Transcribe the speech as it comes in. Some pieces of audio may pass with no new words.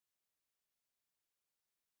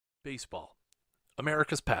Baseball,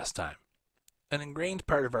 America's pastime, an ingrained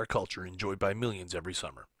part of our culture enjoyed by millions every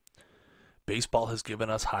summer. Baseball has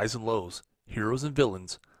given us highs and lows, heroes and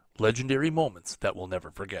villains, legendary moments that we'll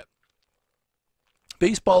never forget.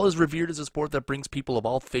 Baseball is revered as a sport that brings people of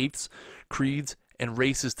all faiths, creeds, and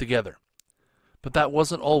races together. But that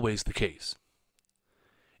wasn't always the case.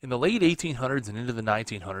 In the late 1800s and into the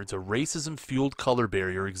 1900s, a racism-fueled color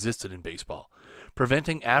barrier existed in baseball,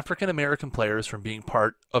 preventing African American players from being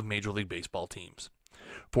part of Major League Baseball teams,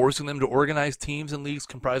 forcing them to organize teams and leagues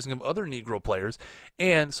comprising of other Negro players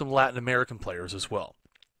and some Latin American players as well.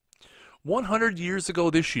 100 years ago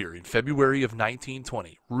this year, in February of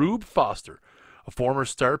 1920, Rube Foster, a former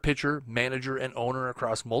star pitcher, manager, and owner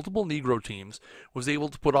across multiple Negro teams, was able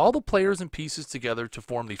to put all the players and pieces together to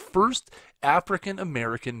form the first African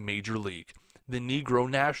American major league, the Negro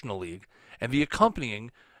National League, and the accompanying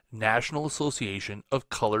National Association of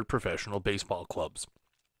Colored Professional Baseball Clubs.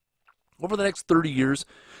 Over the next 30 years,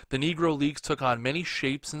 the Negro Leagues took on many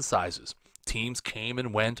shapes and sizes. Teams came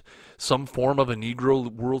and went. Some form of a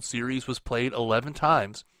Negro World Series was played 11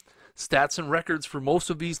 times. Stats and records for most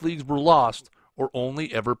of these leagues were lost or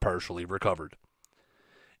only ever partially recovered.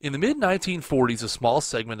 In the mid-1940s, a small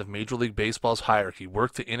segment of Major League Baseball's hierarchy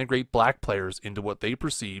worked to integrate black players into what they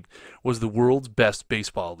perceived was the world's best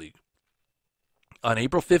baseball league. On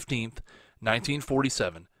April 15,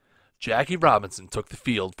 1947, Jackie Robinson took the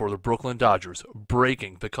field for the Brooklyn Dodgers,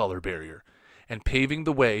 breaking the color barrier and paving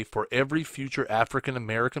the way for every future African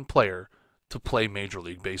American player to play Major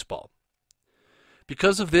League Baseball.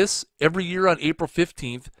 Because of this, every year on April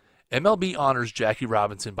 15th, MLB honors Jackie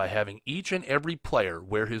Robinson by having each and every player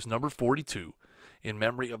wear his number 42 in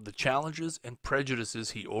memory of the challenges and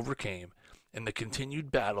prejudices he overcame and the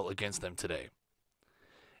continued battle against them today.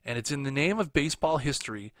 And it's in the name of baseball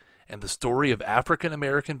history and the story of African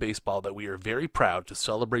American baseball that we are very proud to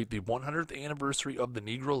celebrate the 100th anniversary of the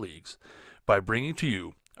Negro Leagues by bringing to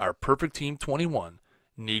you our Perfect Team 21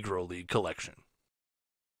 Negro League collection.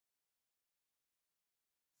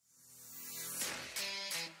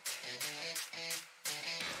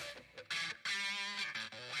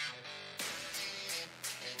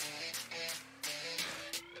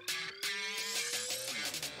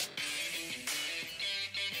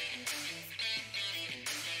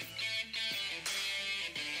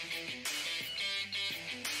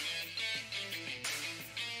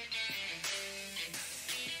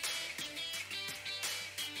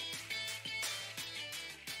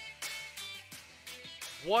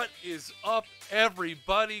 What is up,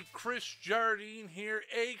 everybody? Chris Jardine here,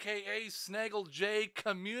 aka Snaggle J,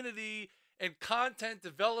 community and content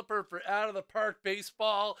developer for Out of the Park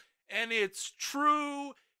Baseball. And it's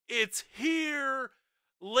true, it's here.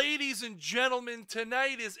 Ladies and gentlemen,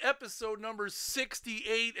 tonight is episode number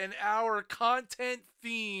 68, and our content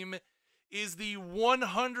theme is the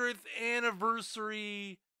 100th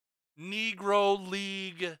anniversary Negro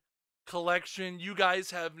League collection. You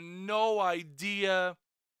guys have no idea.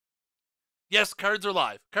 Yes, cards are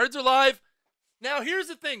live. Cards are live. Now, here's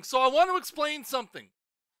the thing. So I want to explain something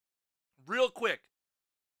real quick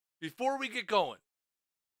before we get going.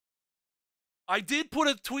 I did put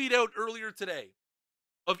a tweet out earlier today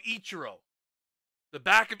of Ichiro, the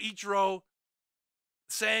back of Ichiro,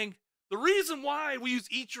 saying the reason why we use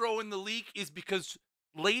Ichiro in the league is because,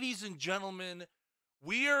 ladies and gentlemen,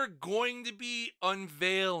 we are going to be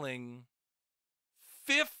unveiling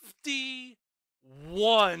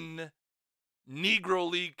 51 Negro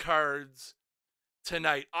League cards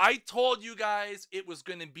tonight. I told you guys it was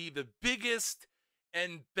going to be the biggest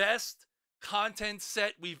and best content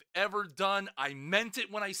set we've ever done. I meant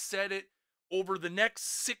it when I said it. Over the next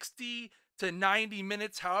 60 to 90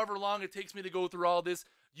 minutes, however long it takes me to go through all this,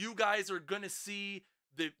 you guys are going to see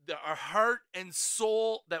our heart and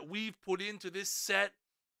soul that we've put into this set.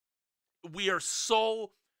 We are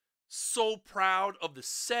so proud of the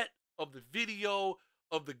set, of the video,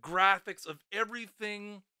 of the graphics, of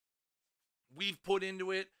everything we've put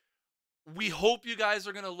into it. We hope you guys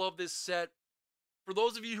are going to love this set. For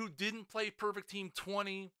those of you who didn't play Perfect Team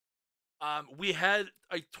 20, we had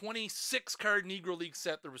a 26 card Negro League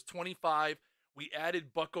set. There was 25. We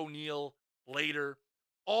added Buck O'Neil later.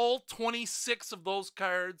 All 26 of those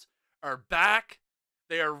cards are back.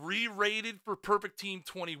 They are re-rated for Perfect Team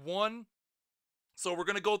 21. So we're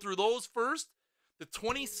going to go through those first. The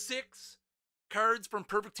 26 cards from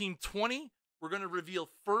Perfect Team 20, we're going to reveal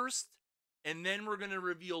first, and then we're going to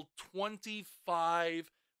reveal 25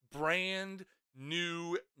 brand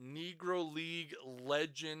new Negro League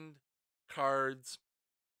legend cards.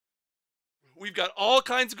 We've got all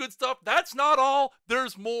kinds of good stuff. That's not all.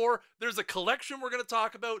 There's more. There's a collection we're going to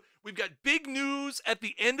talk about. We've got big news at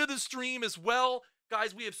the end of the stream as well.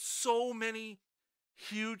 Guys, we have so many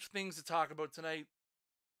huge things to talk about tonight.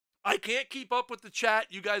 I can't keep up with the chat.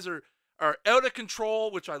 You guys are out of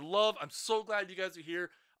control, which I love. I'm so glad you guys are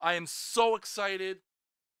here. I am so excited.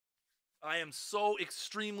 I am so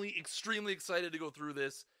extremely, extremely excited to go through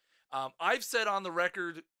this. I've said on the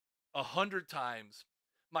record 100 times,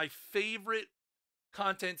 my favorite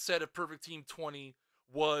content set of Perfect Team 20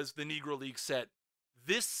 was the Negro League set.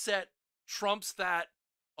 This set trumps that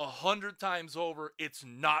 100 times over. It's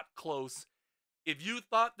not close. If you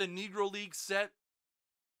thought the Negro League set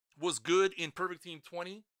was good in Perfect Team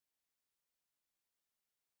 20,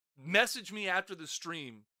 message me after the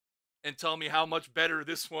stream and tell me how much better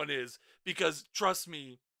this one is, because trust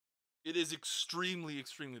me, it is extremely,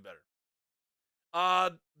 extremely better.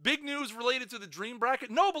 Big news related to the Dream Bracket.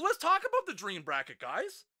 No, but let's talk about the Dream Bracket,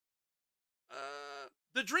 guys.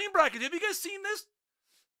 The Dream Bracket. Have you guys seen this?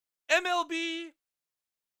 MLB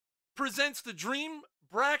presents the Dream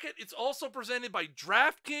Bracket. It's also presented by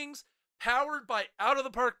DraftKings, powered by Out of the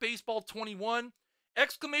Park Baseball 21.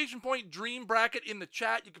 Exclamation point Dream Bracket in the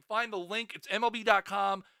chat. You can find the link. It's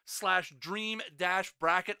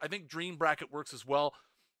MLB.com/dream-bracket. I think Dream Bracket works as well.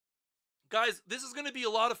 Guys, this is going to be a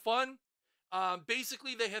lot of fun.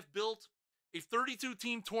 Basically, they have built a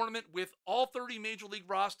 32-team tournament with all 30 Major League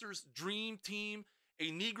rosters, Dream Team,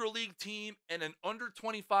 a Negro League team, and an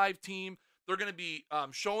under-25 team. They're going to be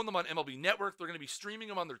showing them on MLB Network. They're going to be streaming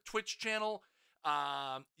them on their Twitch channel.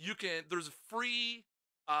 There's free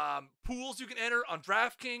pools you can enter on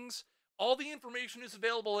DraftKings. All the information is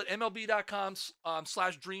available at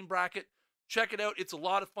MLB.com/Dream Bracket. Check it out. It's a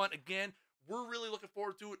lot of fun. Again, we're really looking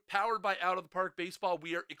forward to it. Powered by Out of the Park Baseball.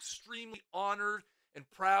 We are extremely honored and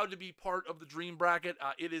proud to be part of the Dream Bracket.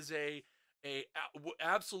 It is a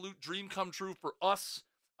absolute dream come true for us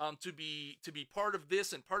to be part of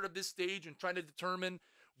this and part of this stage and trying to determine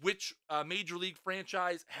which Major League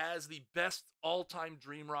franchise has the best all-time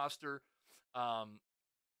dream roster.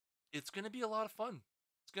 It's going to be a lot of fun.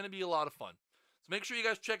 It's going to be a lot of fun. So make sure you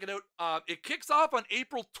guys check it out. It kicks off on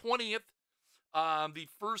April 20th. The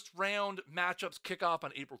first round matchups kick off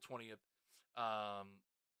on April 20th.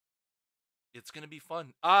 It's going to be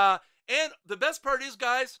fun. And the best part is,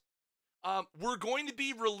 guys, we're going to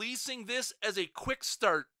be releasing this as a quick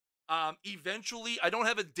start. Eventually, I don't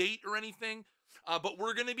have a date or anything, but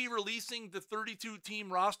we're going to be releasing the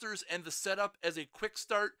 32-team rosters and the setup as a quick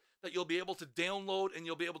start that you'll be able to download and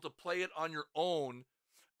you'll be able to play it on your own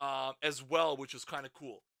as well, which is kind of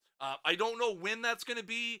cool. I don't know when that's going to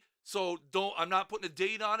be, so I'm not putting a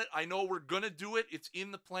date on it. I know we're going to do it. It's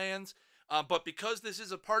in the plans. But because this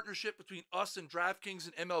is a partnership between us and DraftKings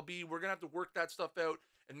and MLB, we're going to have to work that stuff out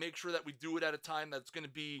and make sure that we do it at a time that's going to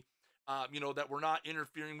be, that we're not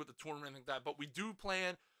interfering with the tournament like that. But we do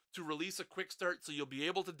plan to release a quick start, so you'll be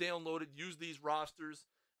able to download it, use these rosters.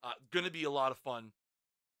 Going to be a lot of fun.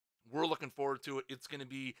 We're looking forward to it. It's going to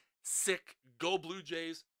be sick. Go Blue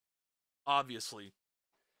Jays, obviously.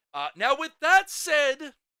 Now, with that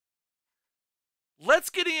said,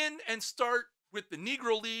 let's get in and start with the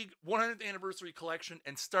Negro League 100th Anniversary Collection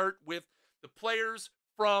and start with the players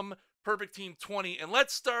from Perfect Team 20. And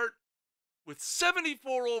let's start with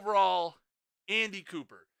 74 overall, Andy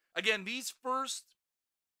Cooper. Again, these first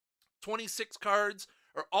 26 cards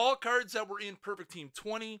are all cards that were in Perfect Team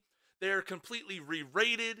 20. They are completely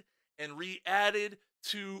re-rated and re-added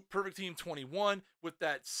to Perfect Team 21 with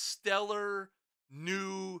that stellar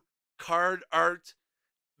new card art.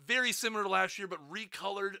 Very similar to last year, but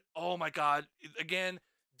recolored. Oh my God. Again,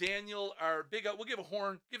 Daniel, our big up. We'll give a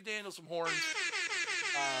horn. Give Daniel some horns.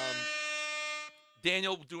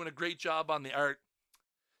 Daniel doing a great job on the art.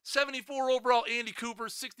 74 overall, Andy Cooper.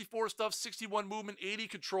 64 stuff, 61 movement, 80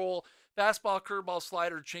 control. Fastball, curveball,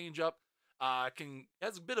 slider, changeup.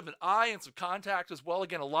 Has a bit of an eye and some contact as well.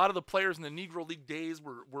 Again, a lot of the players in the Negro League days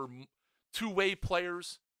were two-way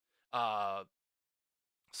players.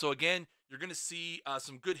 So again, you're going to see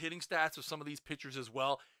some good hitting stats of some of these pitchers as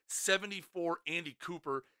well. 74 Andy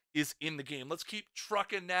Cooper is in the game. Let's keep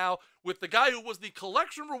trucking now with the guy who was the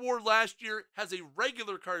collection reward last year, has a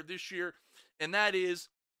regular card this year, and that is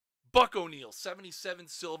Buck O'Neil. 77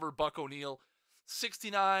 silver Buck O'Neil.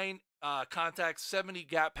 69 contact, 70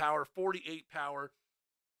 gap power, 48 power,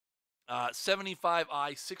 75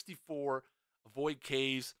 eye, 64 avoid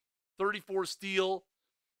Ks, 34 steal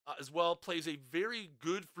as well. Plays a very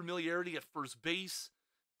good familiarity at first base.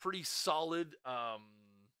 Pretty solid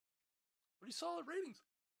ratings.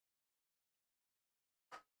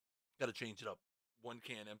 Got to change it up. One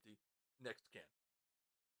can empty. Next can.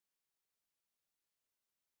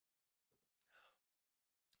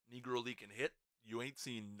 Negro League can hit, you ain't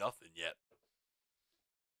seen nothing yet.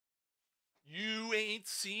 You ain't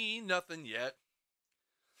seen nothing yet.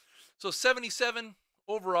 So 77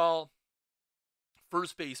 overall,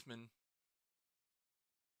 first baseman,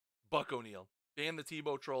 Buck O'Neil. Ban the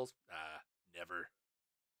Tebow trolls? Never.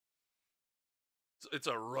 It's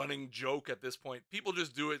a running joke at this point. People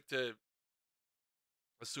just do it to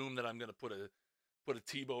assume that I'm going to put a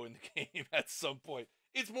Tebow in the game at some point.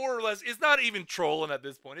 It's more or less, it's not even trolling at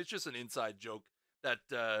this point. It's just an inside joke. That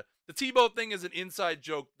the Tebow thing is an inside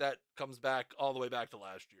joke that comes back all the way back to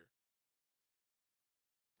last year.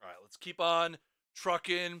 All right, let's keep on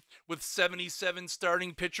trucking with 77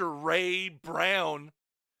 starting pitcher Ray Brown.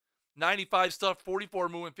 95 stuff, 44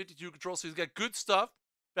 movement, 52 control. So he's got good stuff.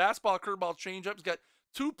 Fastball, curveball, changeup. He's got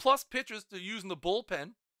 2+ pitches to use in the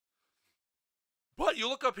bullpen. But you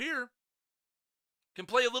look up here, can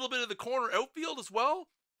play a little bit of the corner outfield as well.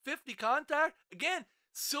 50 contact. Again,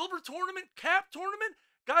 silver tournament, cap tournament.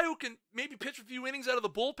 Guy who can maybe pitch a few innings out of the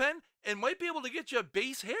bullpen and might be able to get you a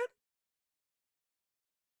base hit.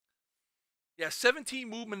 Yeah, 17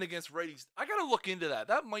 movement against righties. I got to look into that.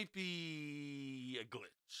 That might be a glitch.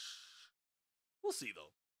 We'll see,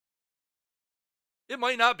 though. It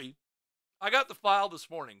might not be. I got the file this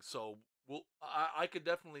morning, so I could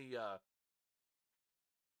definitely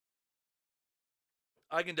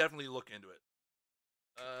I can definitely look into it.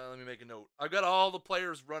 Let me make a note. I've got all the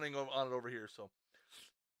players running on it over here, so.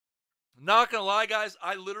 Not going to lie, guys.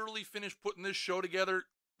 I literally finished putting this show together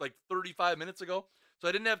like 35 minutes ago, so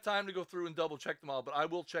I didn't have time to go through and double check them all, but I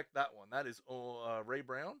will check that one. That is Ray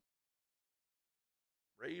Brown.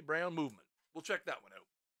 Ray Brown movement. We'll check that one out.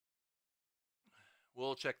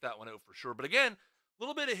 We'll check that one out for sure. But again, a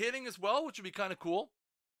little bit of hitting as well, which would be kind of cool.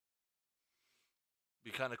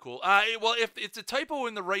 Be kind of cool. Well, if it's a typo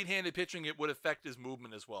in the right-handed pitching, it would affect his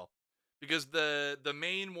movement as well. Because the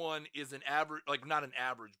main one is an average, like not an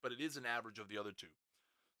average, but it is an average of the other two.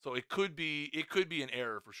 So it could be an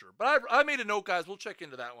error for sure. But I made a note, guys. We'll check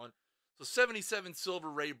into that one. So 77 silver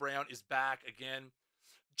Ray Brown is back again.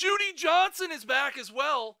 Judy Johnson is back as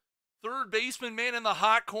well. Third baseman, man in the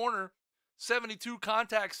hot corner. 72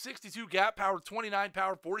 contact, 62 gap power, 29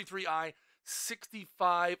 power, 43 eye,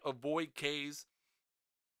 65 avoid Ks.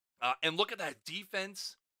 And look at that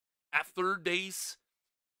defense at third base.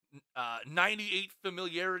 98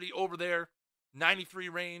 familiarity over there. 93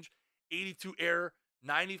 range, 82 error,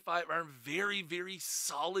 95 arm. Very, very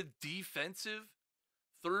solid defensive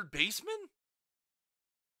third baseman,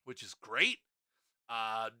 which is great.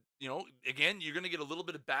 Again, you're going to get a little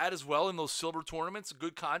bit of bat as well in those silver tournaments.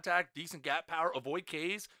 Good contact, decent gap power, avoid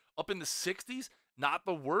Ks, up in the 60s. Not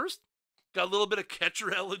the worst. Got a little bit of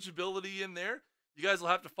catcher eligibility in there. You guys will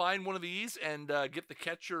have to find one of these and get the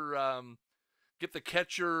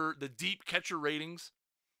deep catcher ratings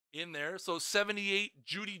in there. So 78,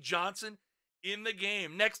 Judy Johnson in the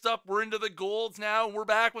game. Next up, we're into the golds now. We're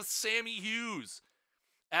back with Sammy Hughes.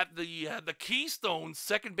 At the Keystone,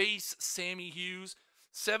 second base, Sammy Hughes,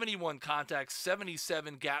 71 contact,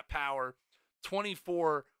 77 gap power,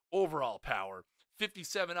 24 overall power,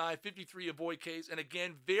 57 eye, 53 avoid Ks, and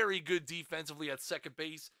again, very good defensively at second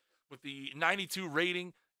base with the 92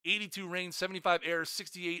 rating, 82 range, 75 air,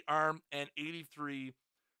 68 arm, and 83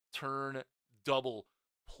 turn double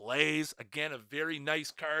plays. Again, a very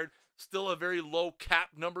nice card. Still a very low cap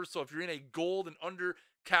number, so if you're in a gold and under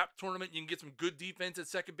cap tournament, you can get some good defense at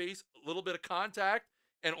second base, a little bit of contact,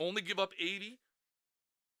 and only give up 80.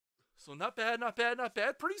 So not bad, not bad, not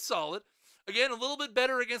bad. Pretty solid. Again, a little bit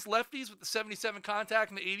better against lefties with the 77 contact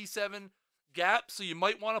and the 87 gap, so you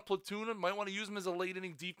might want to platoon him, might want to use him as a late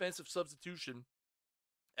inning defensive substitution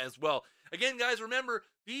as well. Again, guys, remember,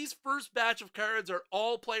 these first batch of cards are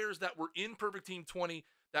all players that were in Perfect Team 20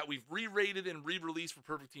 that we've re-rated and re-released for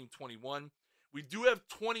Perfect Team 21. We do have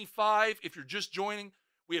 25, if you're just joining,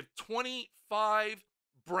 we have 25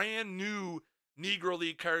 brand new Negro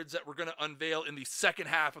League cards that we're going to unveil in the second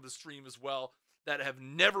half of the stream as well that have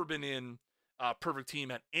never been in Perfect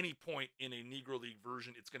Team at any point in a Negro League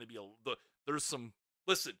version. It's going to be there's some,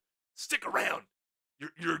 listen, stick around. You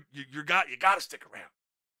got to stick around.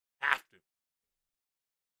 Have to.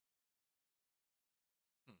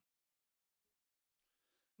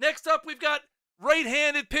 Next up, we've got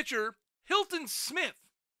right-handed pitcher Hilton Smith.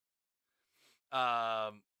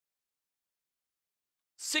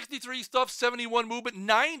 63 stuff, 71 movement,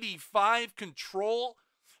 95 control,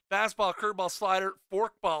 fastball, curveball, slider,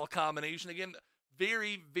 forkball combination. Again,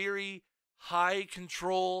 very, very high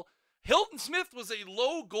control. Hilton Smith was a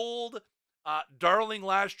low gold darling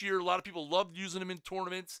last year. A lot of people loved using him in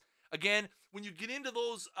tournaments. Again, when you get into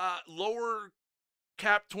those lower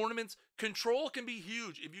cap tournaments, control can be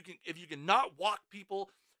huge. If you can not walk people,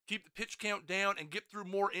 keep the pitch count down, and get through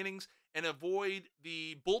more innings and avoid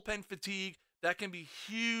the bullpen fatigue, that can be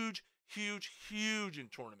huge, huge, huge in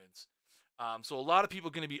tournaments. So a lot of people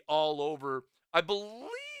are going to be all over. I believe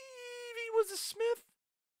he was a Smith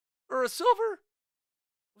or a silver.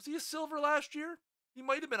 Was he a silver last year? He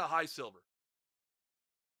might have been a high silver.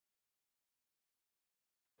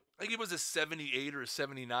 I think he was a 78 or a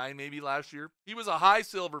 79 maybe last year. He was a high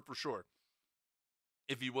silver for sure.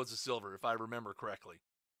 If he was a silver, if I remember correctly.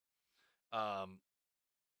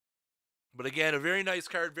 But again, a very nice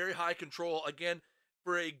card, very high control. Again,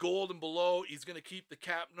 for a gold and below, he's going to keep the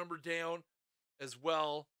cap number down as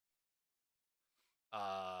well.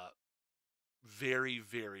 Very,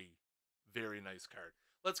 very, very nice card.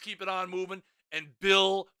 Let's keep it on moving. And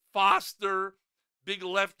Bill Foster, big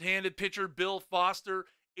left-handed pitcher, Bill Foster,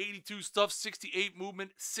 82 stuff, 68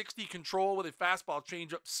 movement, 60 control with a fastball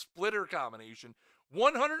changeup splitter combination,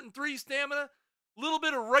 103 stamina, little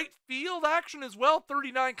bit of right field action as well,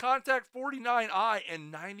 39 contact, 49 eye,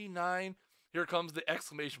 and 99. Here comes the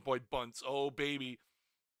exclamation point bunts. Oh, baby.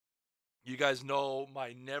 You guys know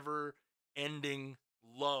my never-ending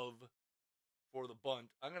love for the bunt.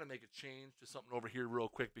 I'm going to make a change to something over here real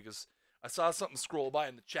quick because I saw something scroll by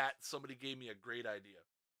in the chat. Somebody gave me a great idea.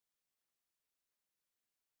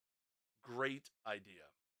 Great idea.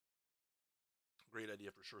 Great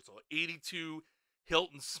idea for sure. So 82,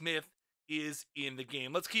 Hilton Smith is in the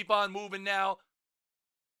game. Let's keep on moving now.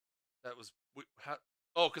 That was,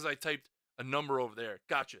 because I typed a number over there.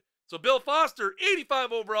 Gotcha. So Bill Foster,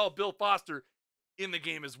 85 overall, Bill Foster in the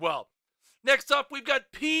game as well. Next up, we've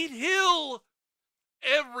got Pete Hill.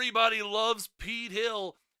 Everybody loves Pete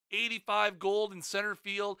Hill. 85 gold in center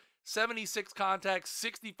field, 76 contact,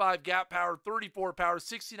 65 gap power, 34 power,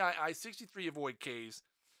 69 eye, 63 avoid Ks.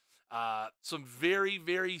 Some very,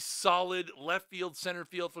 very solid left field, center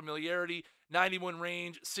field familiarity, 91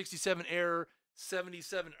 range, 67 error,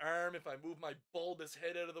 77 arm. If I move my bulbous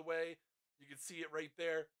head out of the way, you can see it right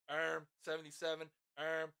there. Arm, 77,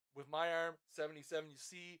 arm with my arm, 77. You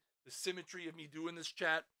see the symmetry of me doing this,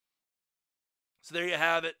 chat. So there you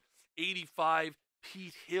have it. 85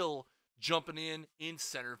 Pete Hill jumping in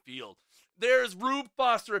center field. There's Rube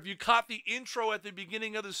Foster. If you caught the intro at the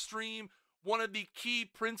beginning of the stream, one of the key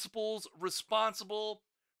principals responsible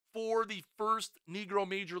for the first Negro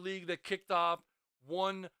Major League that kicked off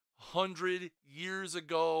 100 years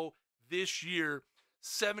ago this year.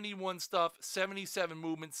 71 stuff, 77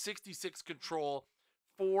 movement, 66 control,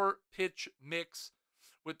 4 pitch mix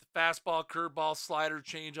with the fastball, curveball, slider,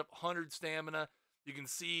 changeup, 100 stamina. You can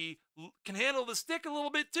see, can handle the stick a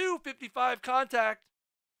little bit too. 55 contact.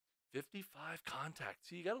 55 contact.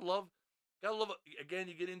 See, you gotta love it. Again,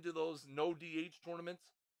 you get into those no DH tournaments.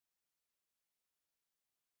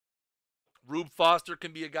 Rube Foster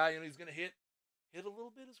can be a guy, he's gonna hit a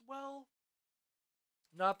little bit as well.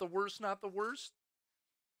 Not the worst, not the worst.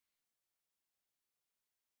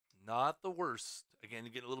 Not the worst. Again,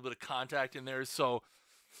 you get a little bit of contact in there. So,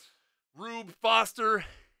 Rube Foster,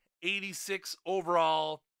 86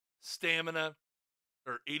 overall stamina,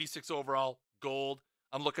 or 86 overall gold.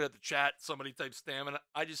 I'm looking at the chat. Somebody typed stamina.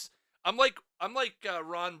 I'm like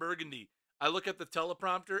Ron Burgundy. I look at the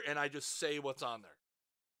teleprompter and I just say what's on there.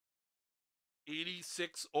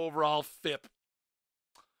 86 overall FIP.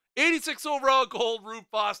 86 overall gold. Rube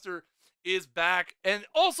Foster is back. And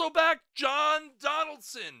also back, John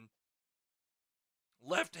Donaldson.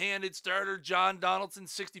 Left-handed starter, John Donaldson,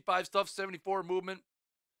 65 stuff, 74 movement.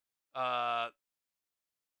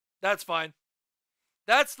 That's fine.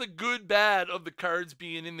 That's the good bad of the cards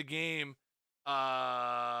being in the game.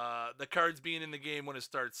 The cards being in the game when it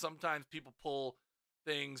starts. Sometimes people pull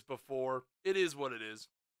things before. It is what it is.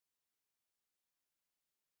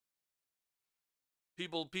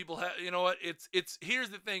 People have, you know what? It's here's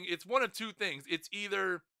the thing. It's one of two things. It's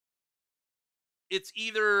either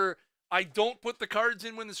I don't put the cards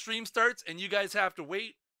in when the stream starts and you guys have to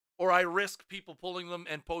wait, or I risk people pulling them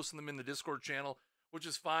and posting them in the Discord channel, which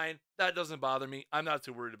is fine. That doesn't bother me. I'm not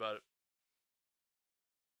too worried about it.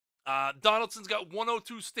 Donaldson's got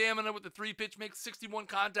 102 stamina with the 3-pitch mix, 61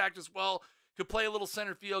 contact as well. Could play a little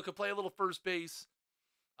center field, could play a little first base.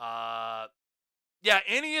 Yeah,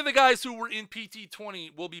 any of the guys who were in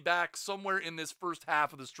PT20 will be back somewhere in this first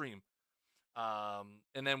half of the stream.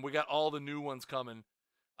 And then we got all the new ones coming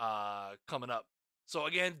up. So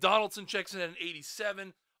again, Donaldson checks in at an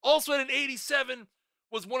 87. Also at an 87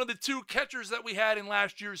 was one of the 2 catchers that we had in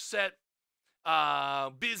last year's set.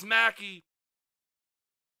 Biz Mackey,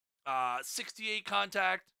 68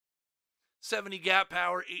 contact, 70 gap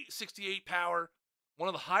power, 68 power. One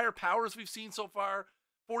of the higher powers we've seen so far.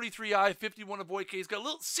 43 eye, 51 avoid K. He's got a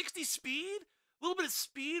little 60 speed, a little bit of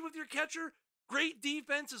speed with your catcher. Great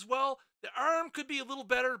defense as well. The arm could be a little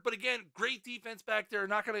better, but again, great defense back there.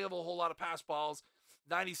 Not going to have a whole lot of pass balls.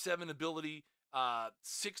 97 ability,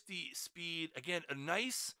 60 speed. Again, a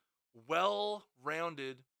nice,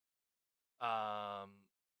 well-rounded,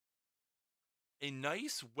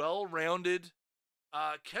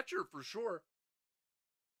 catcher for sure.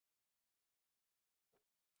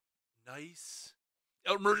 Nice.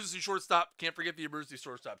 Emergency shortstop. Can't forget the emergency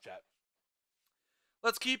shortstop, chat.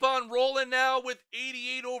 Let's keep on rolling now with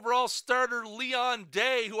 88 overall starter Leon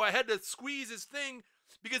Day, who I had to squeeze his thing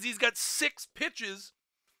because he's got 6 pitches,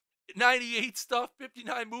 98 stuff,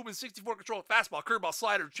 59 movement, 64 control, fastball, curveball,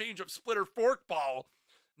 slider, changeup, splitter, forkball,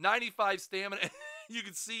 95 stamina. You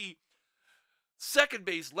can see second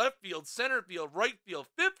base, left field, center field, right field,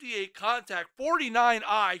 58 contact, 49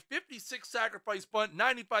 eye, 56 sacrifice bunt,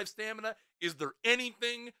 95 stamina. Is there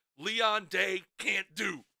anything Leon Day can't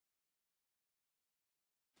do?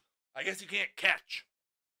 I guess he can't catch.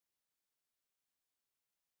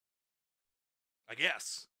 I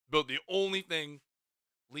guess. But the only thing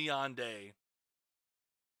Leon Day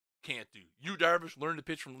can't do. You, Darvish, learned to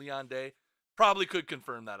pitch from Leon Day. Probably could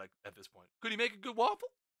confirm that at this point. Could he make a good waffle?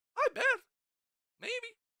 I bet.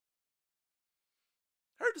 Maybe.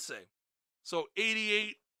 Hard to say. So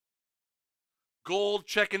 88 gold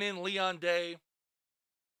checking in. Leon Day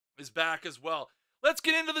is back as well. Let's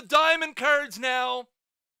get into the diamond cards now.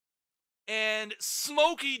 And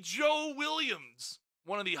Smokey Joe Williams,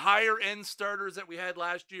 one of the higher end starters that we had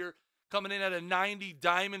last year, coming in at a 90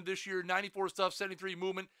 diamond this year, 94 stuff, 73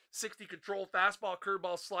 movement, 60 control, fastball,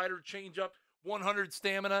 curveball, slider, changeup, 100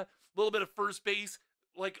 stamina, a little bit of first base,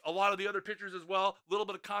 like a lot of the other pitchers as well, a little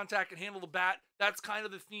bit of contact and handle the bat. That's kind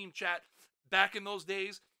of the theme, chat. Back in those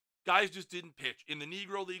days, guys just didn't pitch. In the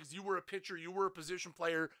Negro Leagues, you were a pitcher, you were a position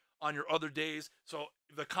player on your other days. So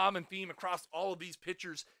the common theme across all of these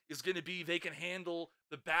pitchers is going to be they can handle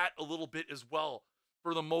the bat a little bit as well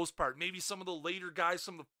for the most part. Maybe some of the later guys,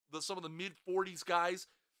 some of the mid-40s guys,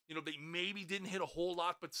 you know, they maybe didn't hit a whole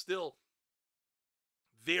lot, but still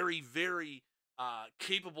very, very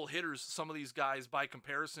capable hitters, some of these guys, by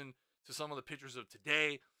comparison to some of the pitchers of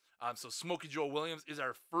today. So Smokey Joe Williams is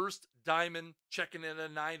our first diamond, checking in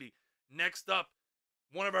at 90. Next up,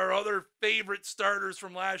 one of our other favorite starters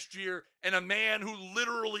from last year, and a man who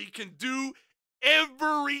literally can do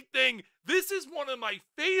everything. This is one of my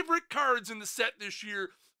favorite cards in the set this year.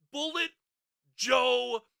 Bullet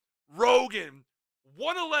Joe Rogan.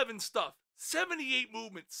 111 stuff, 78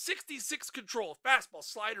 movement, 66 control, fastball,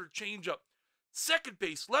 slider, changeup, second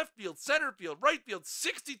base, left field, center field, right field,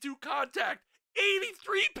 62 contact,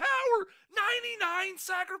 83 power, 99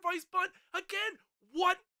 sacrifice bunt. Again,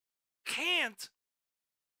 what can't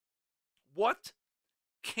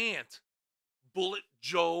Bullet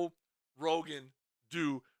Joe Rogan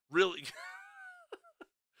do? Really?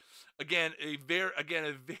 Again, a very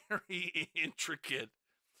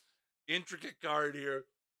intricate card here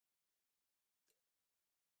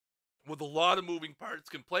with a lot of moving parts.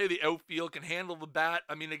 Can play the outfield, can handle the bat.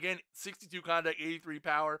 I mean, again, 62 contact, 83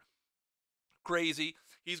 power. Crazy.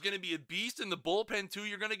 He's going to be a beast in the bullpen too.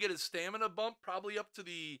 You're going to get a stamina bump, probably up to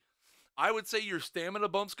the, I would say your stamina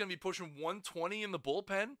bump's going to be pushing 120 in the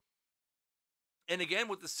bullpen. And again,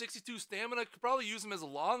 with the 62 stamina, could probably use him as a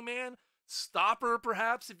long man, stopper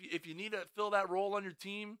perhaps, if you need to fill that role on your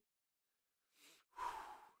team.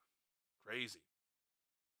 Crazy.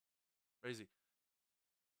 Crazy.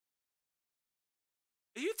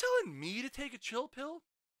 Are you telling me to take a chill pill?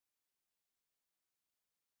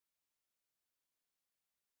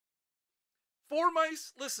 Four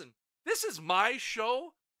Mice, listen, this is my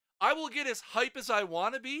show. I will get as hype as I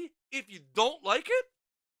want to be. If you don't like it,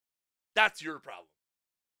 that's your problem.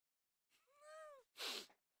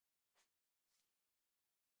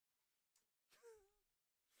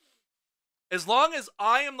 As long as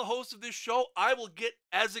I am the host of this show, I will get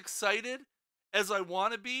as excited as I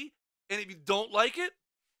want to be. And if you don't like it,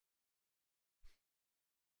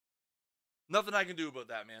 nothing I can do about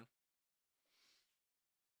that, man.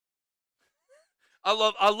 I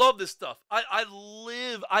love this stuff. I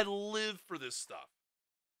live for this stuff.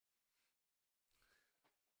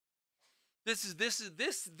 This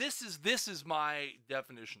is my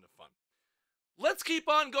definition of fun. Let's keep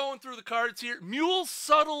on going through the cards here. Mule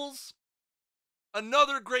Suttles,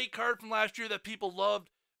 another great card from last year that people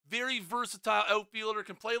loved. Very versatile outfielder,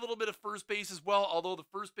 can play a little bit of first base as well, although the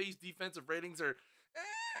first base defensive ratings are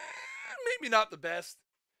maybe not the best.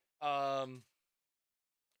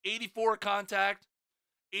 84 contact,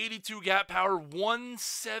 82 gap power,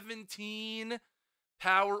 117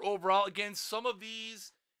 power overall. Again, some of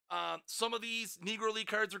these Some of these Negro League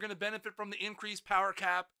cards are going to benefit from the increased power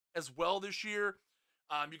cap as well this year.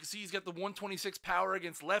 You can see he's got the 126 power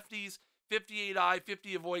against lefties, 58 I,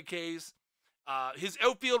 50 avoid Ks. His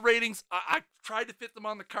outfield ratings, I tried to fit them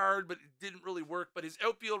on the card, but it didn't really work. But his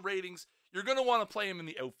outfield ratings, you're going to want to play him in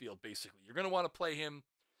the outfield, basically. You're going to want to play him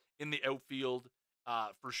in the outfield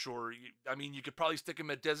for sure. I mean, you could probably stick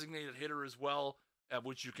him at designated hitter as well,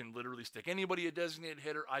 which you can literally stick anybody at designated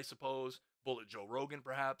hitter, I suppose. Bullet Joe Rogan,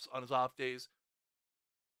 perhaps, on his off days.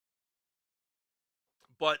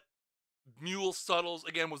 But Mule Suttles,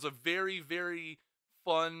 again, was a very, very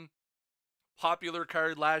fun, popular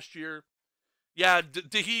card last year. Yeah,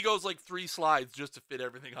 Dahigo's like 3 slides just to fit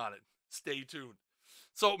everything on it. Stay tuned.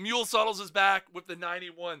 So Mule Suttles is back with the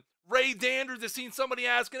 91. Ray Dandridge, I've seen somebody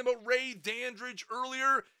asking about Ray Dandridge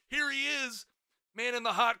earlier. Here he is. Man in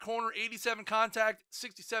the hot corner, 87 contact,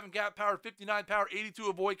 67 gap power, 59 power, 82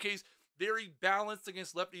 avoid case. Very balanced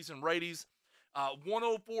against lefties and righties.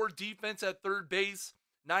 104 defense at third base,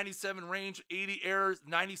 97 range, 80 errors,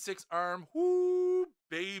 96 arm. Whoo,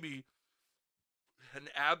 baby. An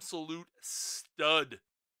absolute stud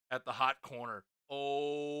at the hot corner.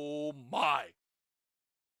 Oh my.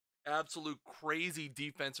 Absolute crazy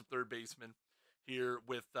defensive third baseman here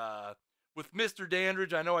with Mr.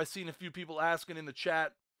 Dandridge. I know I've seen a few people asking in the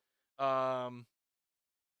chat. A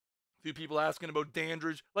few people asking about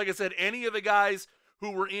Dandridge. Like I said, any of the guys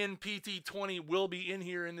who were in PT20 will be in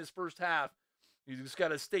here in this first half. You just got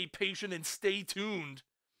to stay patient and stay tuned.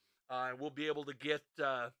 We'll be able to get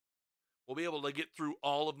through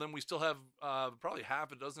all of them. We still have probably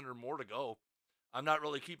half a dozen or more to go. I'm not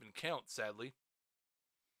really keeping count, sadly.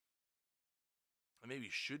 I maybe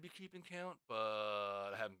should be keeping count, but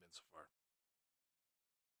I haven't been so far.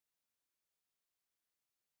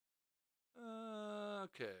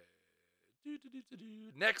 Okay.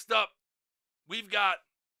 Next up, we've got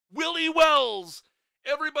Willie Wells.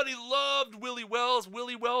 Everybody loved Willie Wells.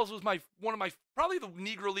 Willie Wells was one of my probably the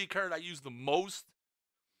Negro League card I used the most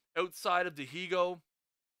outside of Dahigo.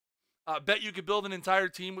 Bet you could build an entire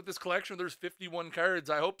team with this collection. There's 51 cards.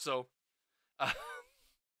 I hope so.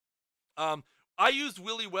 I used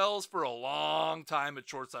Willie Wells for a long time at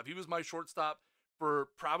shortstop. He was my shortstop for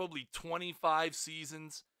probably 25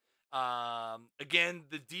 seasons. Again,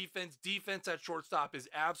 the defense at shortstop is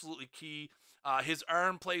absolutely key. His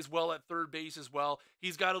arm plays well at third base as well.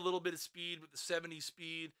 He's got a little bit of speed with the 70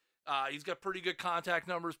 speed. He's got pretty good contact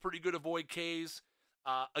numbers, pretty good avoid Ks.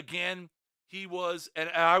 Again, he was, and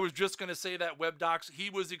I was just going to say that WebDocs, he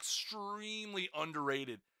was extremely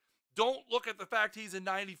underrated. Don't look at the fact he's a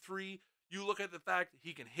 93. You look at the fact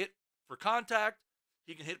he can hit for contact.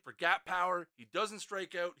 He can hit for gap power. He doesn't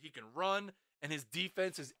strike out. He can run. And his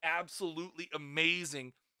defense is absolutely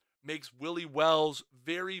amazing. Makes Willie Wells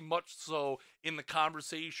very much so in the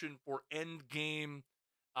conversation for end game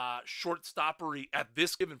shortstoppery at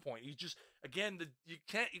this given point. He's just, again, you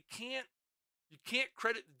can't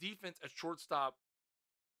credit the defense at shortstop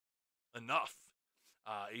enough.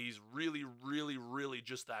 He's really, really, really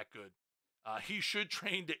just that good. He should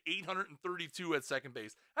train to 832 at second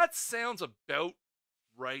base. That sounds about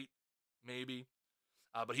right, maybe.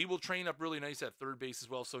 But he will train up really nice at third base as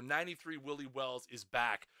well. So 93 Willie Wells is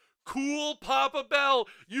back. Cool Papa Bell.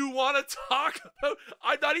 You want to talk about...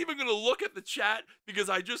 I'm not even going to look at the chat because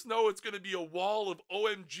I just know it's going to be a wall of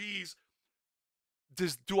OMGs.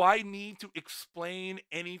 Do I need to explain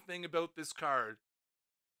anything about this card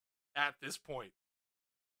at this point?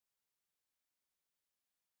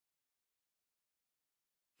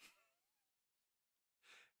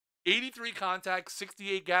 '83 contact,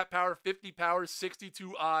 68 gap power, 50 power,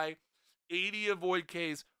 62 I, 80 avoid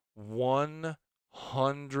Ks,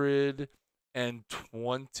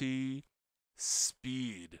 120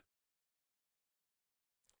 speed,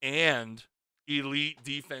 and elite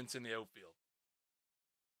defense in the outfield.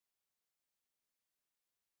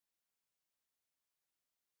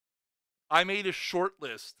 I made a short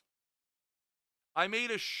list.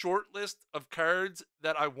 Of cards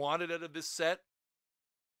that I wanted out of this set.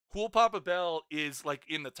 Cool Papa Bell is like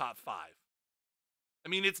in the top 5. I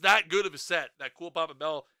mean, it's that good of a set that Cool Papa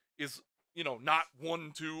Bell is, not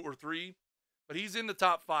 1, 2, or 3, but he's in the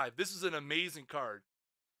top 5. This is an amazing card.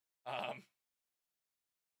 An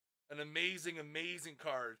amazing, amazing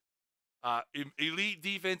card. Elite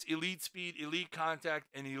defense, elite speed, elite contact,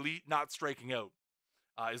 and elite not striking out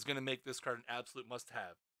is going to make this card an absolute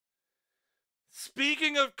must-have.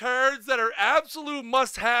 Speaking of cards that are absolute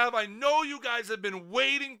must-have, I know you guys have been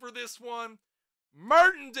waiting for this one.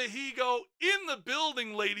 Martin Dahigo in the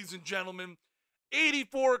building, ladies and gentlemen.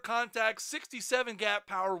 84 contact, 67 gap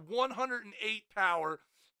power, 108 power,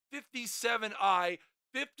 57 I,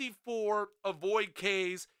 54 avoid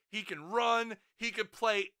Ks. He can run. He can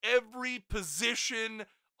play every position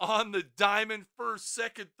on the diamond, first,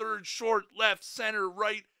 second, third, short, left, center,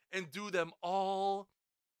 right, and do them all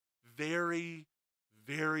very,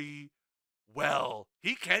 very well.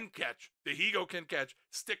 He can catch. Dihigo can catch.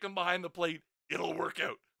 Stick him behind the plate. It'll work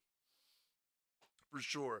out. For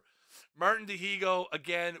sure. Martin Dihigo,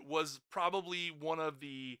 again, was probably one of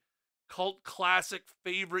the cult classic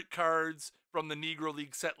favorite cards from the Negro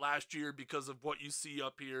League set last year because of what you see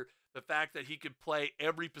up here. The fact that he could play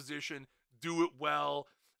every position, do it well.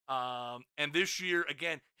 And this year,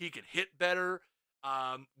 again, he could hit better.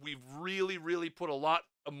 We've really put a lot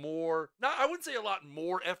more, I wouldn't say a lot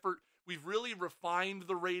more effort. We've really refined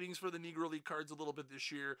the ratings for the Negro League cards a little bit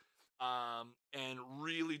this year. And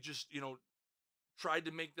really just, tried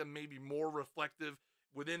to make them maybe more reflective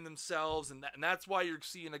within themselves. And that's why you're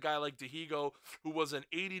seeing a guy like Dihigo, who was an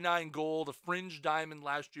 89 gold, a fringe diamond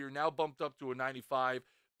last year, now bumped up to a 95,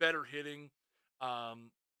 better hitting.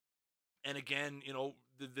 And again,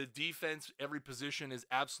 the defense, every position is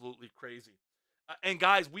absolutely crazy. And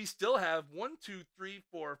guys, we still have 1, 2, 3,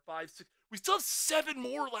 4, 5, 6. We still have 7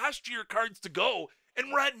 more last year cards to go,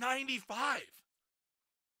 and we're at 95.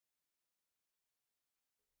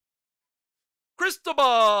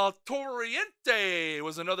 Cristobal Torriente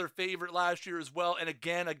was another favorite last year as well. And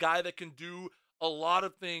again, a guy that can do a lot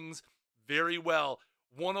of things very well.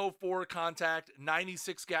 104 contact,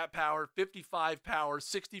 96 gap power, 55 power,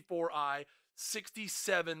 64 eye,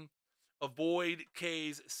 67 avoid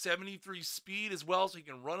Ks, 73 speed as well, so he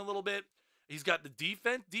can run a little bit. He's got the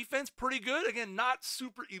defense. Defense pretty good. Again, not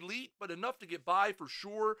super elite, but enough to get by for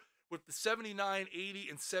sure. With the 79, 80,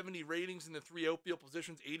 and 70 ratings in the 3 outfield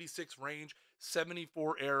positions, 86 range,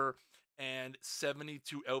 74 error, and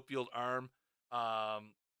 72 outfield arm,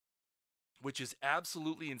 which is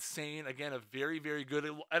absolutely insane. Again, a very, very good.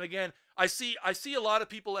 And again, I see a lot of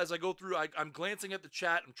people as I go through. I'm glancing at the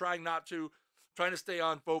chat. I'm trying to stay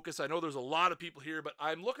on focus. I know there's a lot of people here, but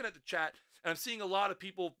I'm looking at the chat and I'm seeing a lot of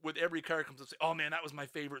people with every card comes up and say, "Oh man, that was my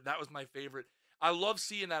favorite. That was my favorite." I love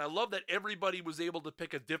seeing that. I love that everybody was able to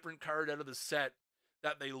pick a different card out of the set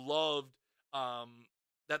that they loved. A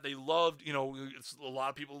lot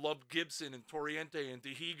of people loved Gibson and Torriente and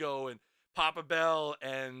Dihigo and Papa Bell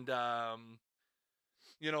and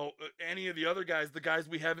any of the other guys, the guys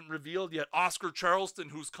we haven't revealed yet. Oscar Charleston,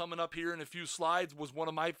 who's coming up here in a few slides, was one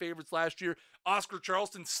of my favorites last year. Oscar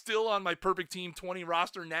Charleston still on my Perfect Team 20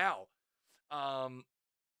 roster now.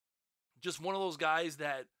 Just one of those guys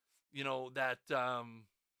that,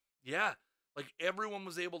 like everyone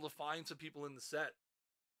was able to find some people in the set.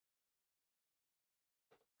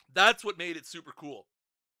 That's what made it super cool.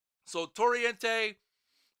 So Torriente,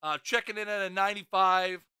 checking in at a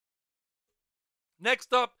 95.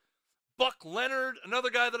 Next up, Buck Leonard, another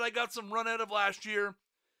guy that I got some run out of last year.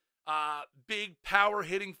 Big power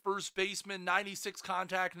hitting first baseman, 96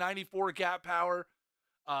 contact, 94 gap power,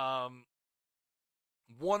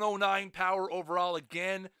 109 power overall.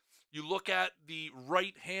 Again, you look at the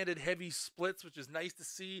right-handed heavy splits, which is nice to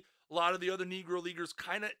see. A lot of the other Negro Leaguers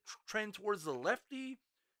kind of trend towards the lefty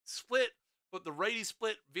split, but the righty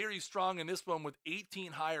split very strong in this one with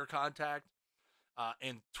 18 higher contact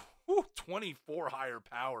and 24 higher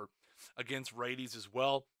power against righties as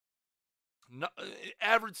well.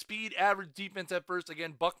 Average speed, average defense at first.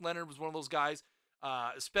 Again, Buck Leonard was one of those guys,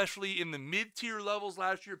 especially in the mid-tier levels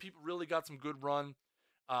last year. People really got some good run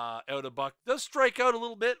out of Buck. Does strike out a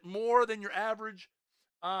little bit more than your average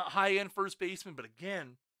high-end first baseman, but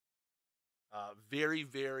again, very,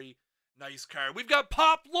 very nice card. We've got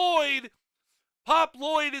Pop Lloyd. Pop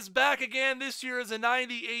Lloyd is back again this year as a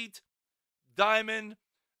 98 diamond,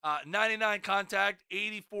 99 contact,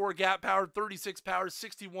 84 gap power, 36 power,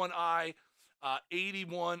 61 eye,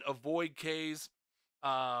 81 avoid Ks.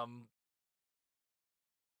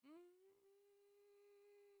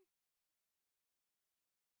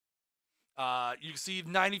 You can see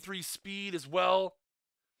 93 speed as well.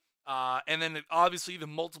 And then obviously the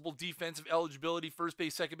multiple defensive eligibility, first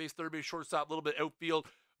base, second base, third base, shortstop, a little bit outfield.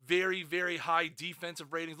 Very, very high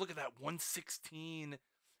defensive ratings. Look at that, 116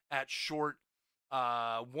 at short,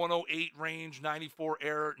 108 range, 94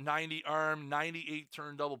 error, 90 arm, 98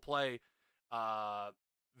 turn double play.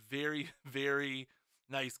 Very, very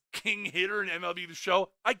nice. King hitter in MLB The Show.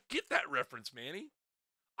 I get that reference, Manny.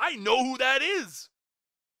 I know who that is.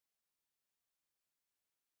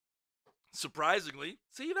 Surprisingly,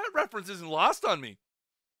 see, that reference isn't lost on me.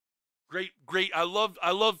 Great. I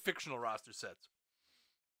love fictional roster sets.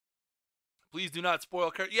 Please do not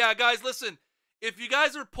spoil cards. Yeah, guys, listen. If you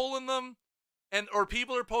guys are pulling them or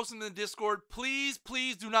people are posting in the Discord, please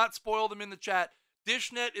do not spoil them in the chat.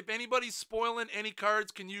 Dishnet, if anybody's spoiling any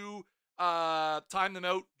cards, can you time them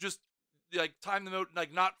out? Just like time them out,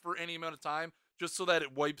 like not for any amount of time, just so that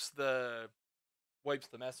it wipes the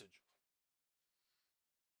message.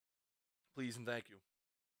 Please and thank you.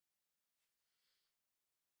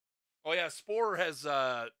 Oh yeah, Spore has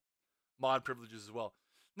mod privileges as well.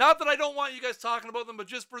 Not that I don't want you guys talking about them, but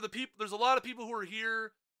just for the people, there's a lot of people who are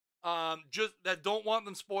here just that don't want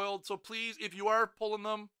them spoiled. So please, if you are pulling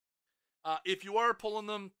them,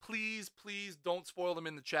 please don't spoil them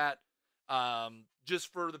in the chat.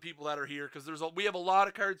 Just for the people that are here, because we have a lot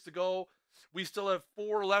of cards to go. We still have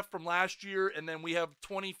 4 left from last year, and then we have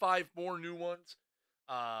 25 more new ones.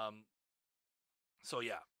 So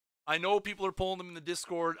yeah, I know people are pulling them in the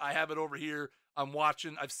Discord. I have it over here. I'm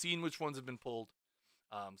watching. I've seen which ones have been pulled.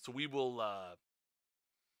 So we will,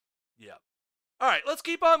 yeah. All right, let's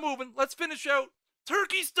keep on moving. Let's finish out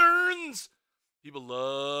Turkey Stearns. People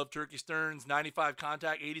love Turkey Stearns. 95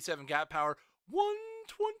 contact, 87 gap power,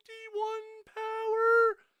 121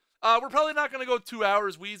 power. We're probably not going to go 2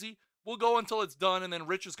 hours, Wheezy. We'll go until it's done, and then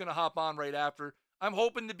Rich is going to hop on right after. I'm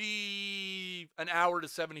hoping to be an hour to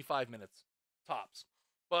 75 minutes, tops.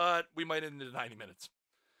 But we might end into 90 minutes.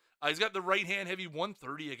 He's got the right-hand heavy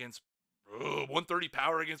 130 against 130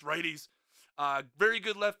 power against righties. Very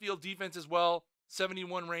good left field defense as well.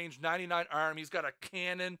 71 range, 99 arm. He's got a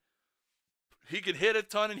cannon. He could hit a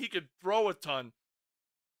ton and he could throw a ton.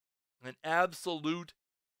 An absolute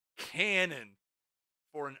cannon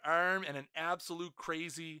for an arm and an absolute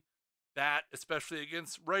crazy bat, especially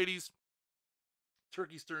against righties.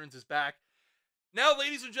 Turkey Stearns is back. Now,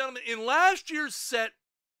 ladies and gentlemen, in last year's set,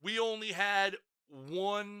 we only had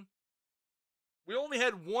one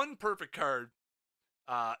perfect card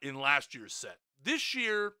in last year's set. This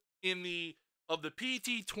year, of the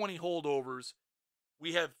PT 20 holdovers,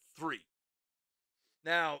 we have 3.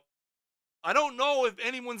 Now, I don't know if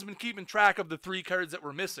anyone's been keeping track of the 3 cards that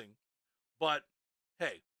we're missing, but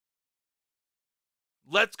hey,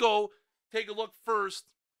 let's go take a look first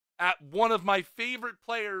at one of my favorite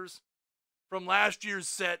players from last year's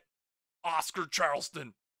set, Oscar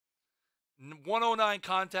Charleston. 109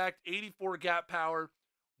 contact, 84 gap power,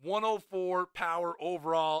 104 power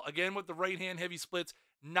overall. Again, with the right-hand heavy splits,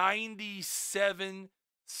 97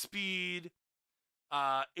 speed,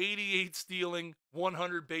 88 stealing,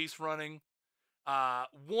 100 base running,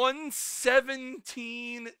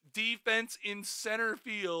 117 defense in center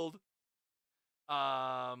field,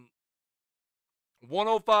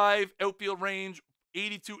 105 outfield range,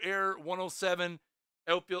 82 air, 107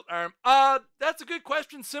 outfield arm. That's a good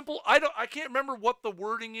question. Simple. I can't remember what the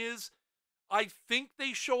wording is. I think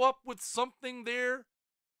they show up with something there.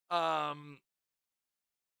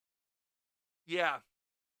 Yeah.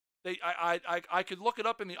 I could look it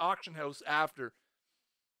up in the auction house after.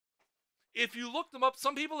 If you look them up,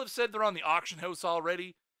 some people have said they're on the auction house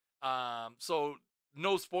already. So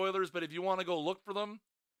no spoilers, but if you want to go look for them,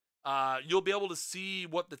 you'll be able to see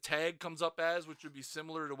what the tag comes up as, which would be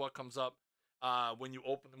similar to what comes up when you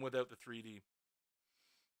open them without the 3D.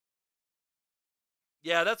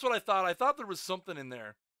 Yeah, that's what I thought. I thought there was something in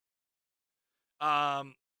there.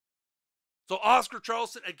 So Oscar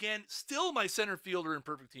Charleston, again, still my center fielder in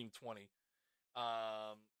Perfect Team 20.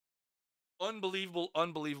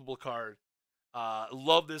 Unbelievable card.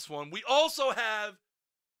 Love this one. We also have,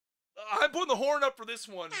 I'm putting the horn up for this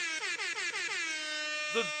one.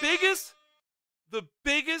 The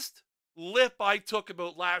biggest lip I took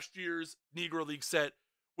about last year's Negro League set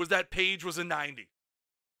was that Page was a 90.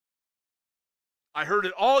 I heard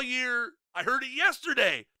it all year. I heard it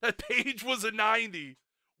yesterday that Page was a 90.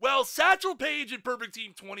 Well, Satchel Paige in Perfect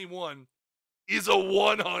Team 21 is a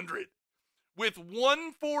 100 with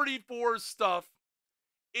 144 stuff,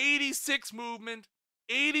 86 movement,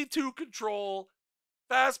 82 control,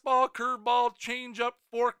 fastball, curveball, changeup,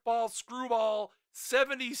 forkball, screwball,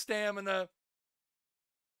 70 stamina.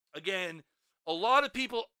 Again, a lot of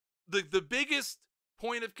people, the biggest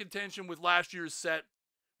point of contention with last year's set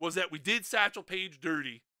was that we did Satchel Paige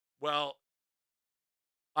dirty. Well,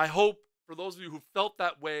 I hope for those of you who felt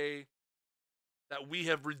that way, that we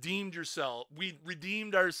have redeemed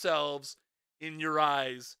ourselves in your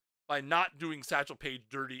eyes by not doing Satchel Paige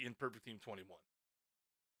dirty in Perfect Team 21.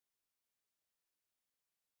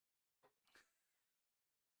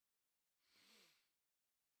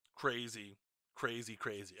 Crazy.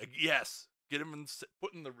 Yes, get him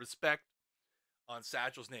putting the respect on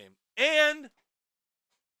Satchel's name. And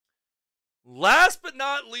last but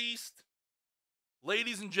not least,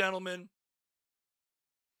 ladies and gentlemen,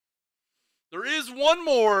 there is one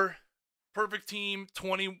more Perfect Team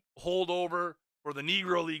 20 holdover for the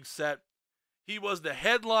Negro League set. He was the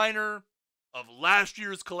headliner of last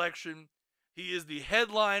year's collection. He is the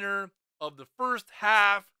headliner of the first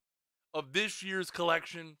half of this year's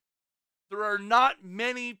collection. There are not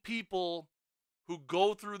many people who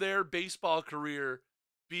go through their baseball career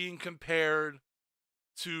being compared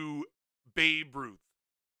to Babe Ruth.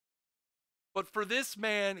 But for this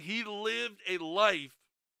man, he lived a life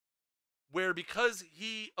where, because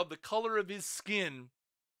of the color of his skin,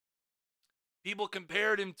 people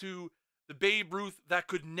compared him to the Babe Ruth that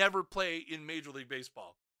could never play in Major League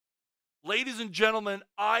Baseball. Ladies and gentlemen,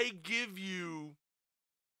 I give you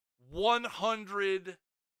 100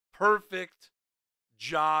 perfect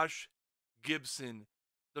Josh Gibson,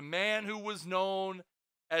 the man who was known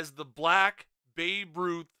as the Black Babe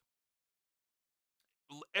Ruth.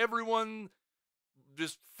 Everyone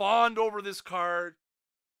just fawned over this card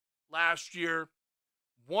last year.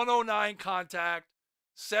 109 contact,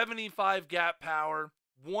 75 gap power,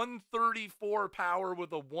 134 power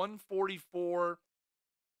with a 144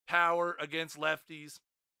 power against lefties,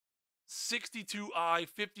 62 I,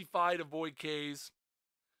 55 avoid Ks.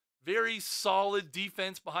 Very solid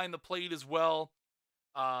defense behind the plate as well.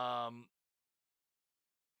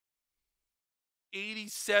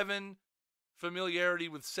 87 familiarity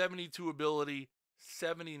with 72 ability,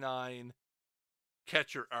 79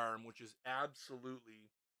 catcher arm, which is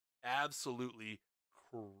absolutely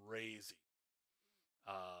crazy.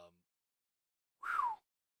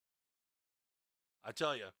 I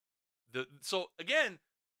tell you. So again,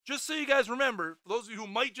 just so you guys remember, for those of you who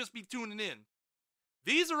might just be tuning in,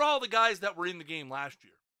 these are all the guys that were in the game last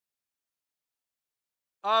year.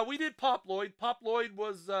 We did Pop Lloyd. Pop Lloyd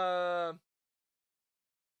was,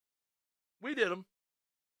 we did him.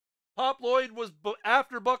 Pop Lloyd was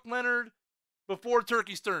after Buck Leonard, before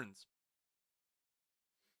Turkey Stearns.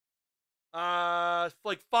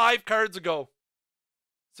 Like 5 cards ago.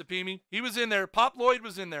 Sapimi, he was in there. Pop Lloyd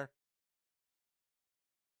was in there.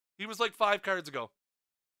 He was like 5 cards ago.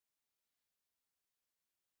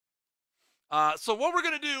 So what we're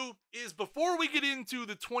going to do is, before we get into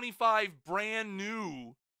the 25 brand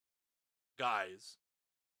new guys,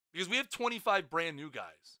 because we have 25 brand new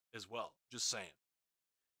guys as well, just saying.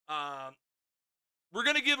 We're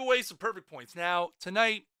going to give away some perfect points. Now,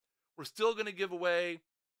 tonight, we're still going to give away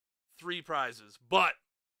 3 prizes, but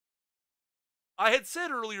I had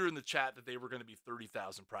said earlier in the chat that they were going to be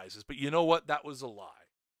 30,000 prizes, but you know what? That was a lie.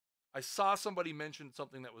 I saw somebody mention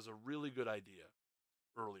something that was a really good idea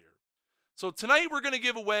earlier. So tonight we're going to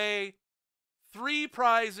give away 3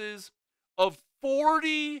 prizes of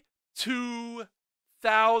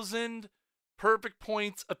 42,000 perfect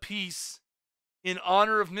points apiece in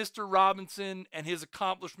honor of Mr. Robinson and his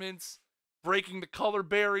accomplishments, breaking the color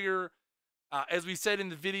barrier, as we said in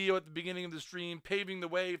the video at the beginning of the stream, paving the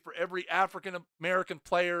way for every African-American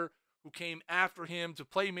player who came after him to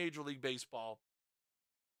play Major League Baseball.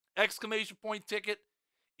 Exclamation point ticket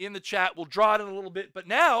in the chat. We'll draw it in a little bit. But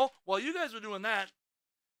now, while you guys are doing that,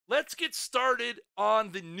 let's get started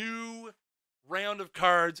on the new round of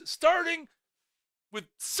cards, starting with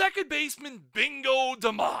second baseman Bingo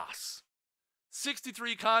DeMoss.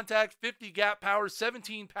 63 contact, 50 gap power,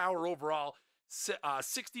 17 power overall,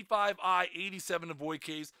 65 I, 87 avoid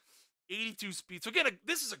Ks, 82 speed. So again,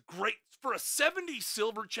 this is a great, for a 70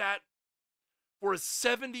 silver, chat, for a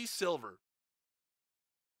 70 silver,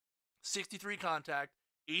 63 contact,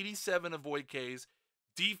 87 avoid Ks,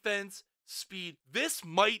 defense, speed. This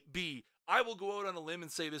might be, I will go out on a limb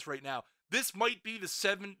and say this right now, this might be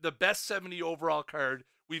the best 70 overall card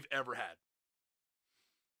we've ever had.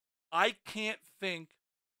 I can't think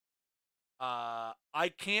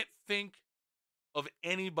of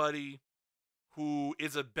anybody who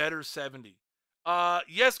is a better 70.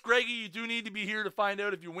 Yes, Greggy, you do need to be here to find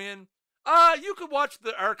out if you win. You could watch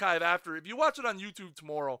the archive after. If you watch it on YouTube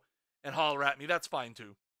tomorrow and holler at me, that's fine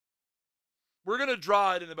too. We're going to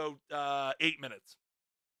draw it in about 8 minutes.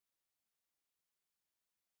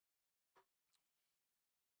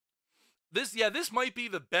 This might be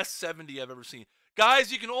the best 70 I've ever seen.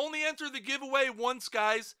 Guys, you can only enter the giveaway once,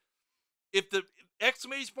 guys. If the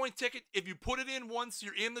exclamation point ticket, if you put it in once,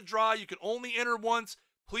 you're in the draw. You can only enter once.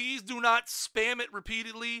 Please do not spam it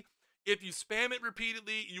repeatedly. If you spam it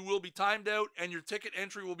repeatedly, you will be timed out and your ticket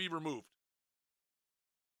entry will be removed.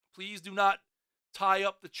 Please do not tie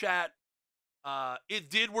up the chat. It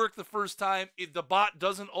did work the first time. The bot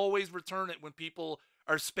doesn't always return it when people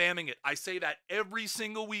are spamming it. I say that every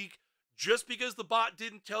single week. Just because the bot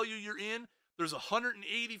didn't tell you you're in, there's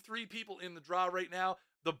 183 people in the draw right now.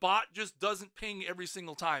 The bot just doesn't ping every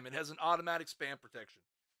single time. It has an automatic spam protection.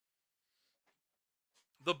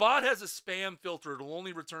 The bot has a spam filter. It'll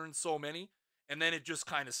only return so many. and then it just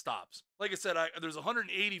kind of stops. Like I said, there's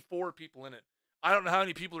 184 people in it. I don't know how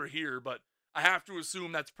many people are here, but I have to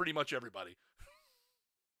assume that's pretty much everybody.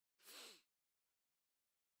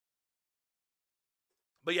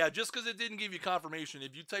 But yeah, just because it didn't give you confirmation,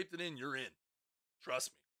 if you typed it in, you're in.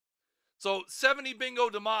 Trust me. So 70 Bingo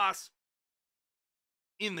DeMoss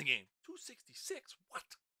in the game. 266. What?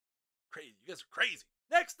 Crazy. You guys are crazy.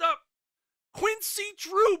 Next up, Quincy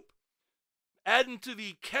Troop. Adding to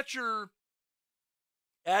the catcher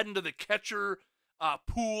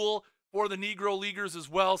pool for the Negro Leaguers as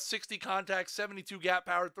well. 60 contact, 72 gap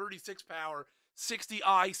power, 36 power, 60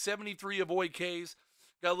 I, 73 avoid Ks.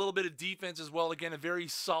 Got a little bit of defense as well. Again, a very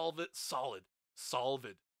solid.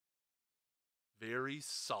 Very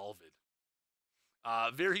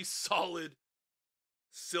solid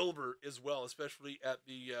silver as well, especially at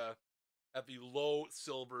the low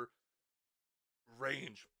silver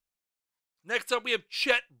range. Next up, we have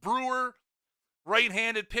Chet Brewer,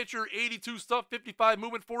 right-handed pitcher, 82 stuff, 55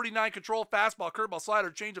 movement, 49 control, fastball, curveball, slider,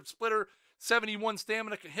 changeup, splitter, 71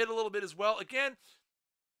 stamina, can hit a little bit as well. Again,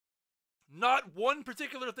 not one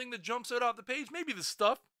particular thing that jumps out off the page. Maybe the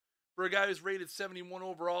stuff for a guy who's rated 71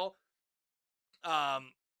 overall. But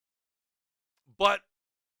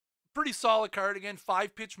pretty solid card. Again,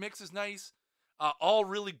 5-pitch mix is nice. All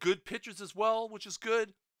really good pitchers as well, which is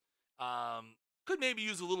good. Could maybe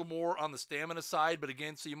use a little more on the stamina side, but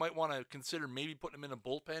again, so you might want to consider maybe putting him in a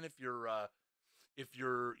bullpen if you're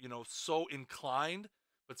so inclined.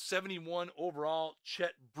 But 71 overall,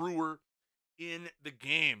 Chet Brewer in the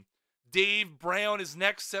game. Dave Brown is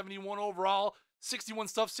next, 71 overall, 61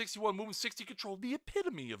 stuff, 61 movement, 60 control, the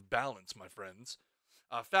epitome of balance, my friends.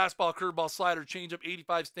 Fastball, curveball, slider, changeup,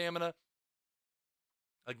 85 stamina.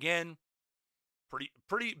 Again,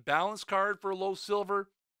 pretty balanced card for a low silver.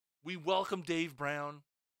 We welcome Dave Brown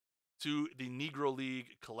to the Negro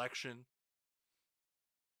League collection.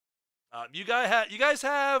 You guys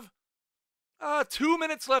have 2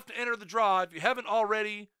 minutes left to enter the draw. If you haven't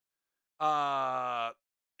already,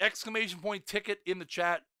 exclamation point ticket in the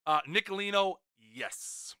chat. Nicolino,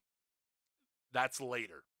 yes. That's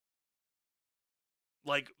later.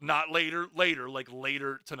 Like, not later, like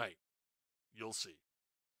later tonight. You'll see.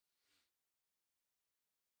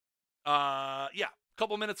 Yeah.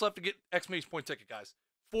 Couple minutes left to get exclamation point ticket, guys.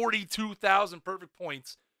 42,000 perfect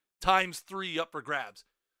points times 3 up for grabs.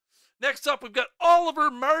 Next up, we've got Oliver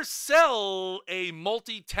Marcel, a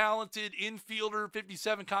multi-talented infielder,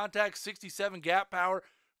 57 contact, 67 gap power,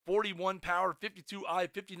 41 power, 52 I,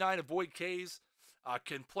 59 avoid Ks.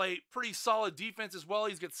 Can play pretty solid defense as well.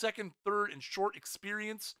 He's got second, third, and short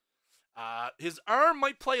experience. His arm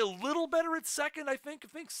might play a little better at second, I think. I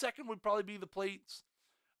think second would probably be the plates.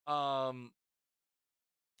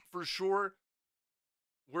 For sure,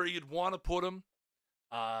 where you'd want to put him.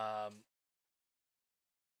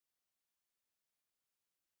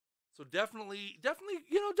 So definitely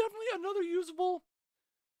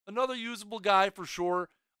another usable guy for sure.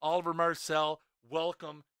 Oliver Marcel,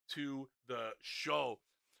 welcome to the show.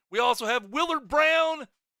 We also have Willard Brown.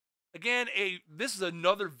 Again, this is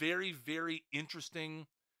another very, very interesting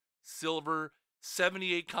silver.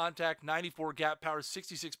 78 contact, 94 gap power,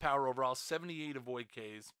 66 power overall, 78 avoid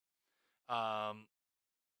Ks.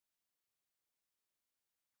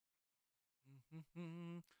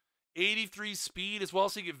 83 speed as well,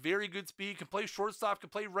 so you get very good speed. Can play shortstop, can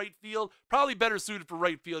play right field. Probably better suited for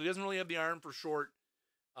right field. He doesn't really have the arm for short.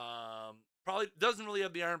 Probably doesn't really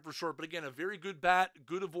have the arm for short, but again, a very good bat,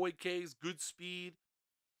 good avoid Ks, good speed.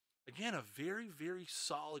 Again, a very, very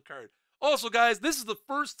solid card. Also, guys, this is the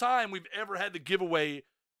first time we've ever had the giveaway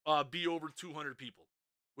be over 200 people,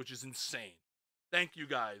 which is insane. Thank you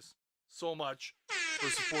guys so much for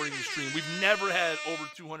supporting the stream. We've never had over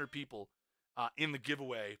 200 people in the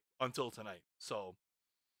giveaway until tonight. So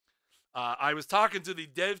I was talking to the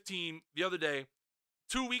dev team the other day.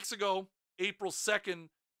 2 weeks ago, April 2nd,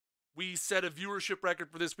 we set a viewership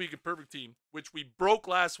record for this week in Perfect Team, which we broke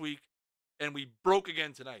last week, and we broke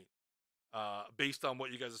again tonight. Based on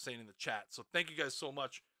what you guys are saying in the chat. So thank you guys so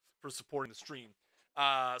much for supporting the stream.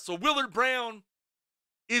 So Willard Brown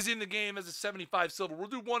is in the game as a 75 silver. We'll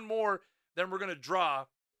do one more, then we're going to draw.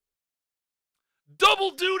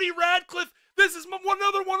 Double Duty Radcliffe. This is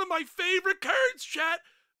another one of my favorite cards, chat.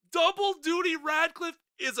 Double Duty Radcliffe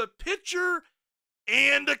is a pitcher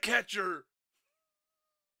and a catcher.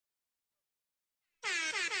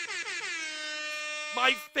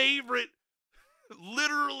 My favorite.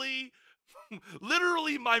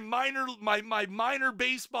 Literally my minor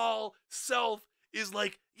baseball self is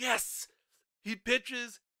like, yes, he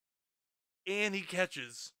pitches and he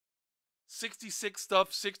catches. 66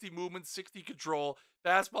 stuff, 60 movement, 60 control,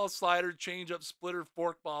 fastball, slider, changeup, splitter,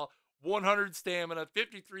 forkball, 100 stamina,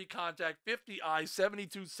 53 contact, 50 eye,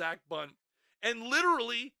 72 sack bunt, and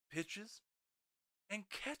literally pitches and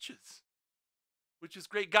catches, which is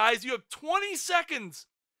great. Guys, you have 20 seconds.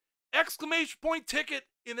 Exclamation point ticket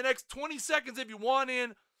in the next 20 seconds if you want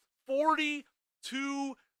in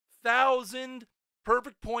 42,000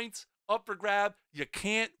 perfect points up for grab. You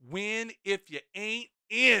can't win if you ain't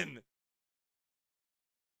in. You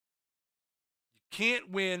can't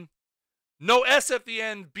win. No S at the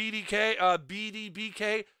end,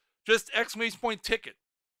 BDBK, just exclamation point ticket.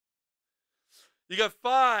 You got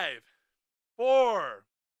 5, 4,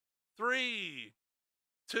 3,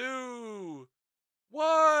 2,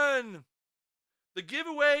 1. The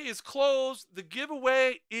giveaway is closed. The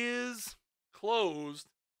giveaway is closed.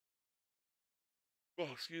 Oh,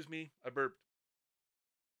 excuse me. I burped.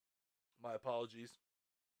 My apologies.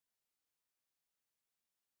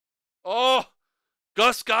 Oh,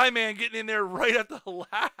 Gus Skyman getting in there right at the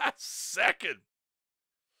last second.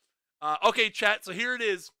 Okay, chat. So here it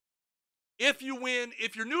is. If you win,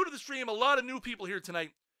 if you're new to the stream, a lot of new people here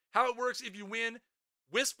tonight. How it works, if you win,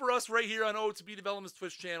 whisper us right here on OOTP Development's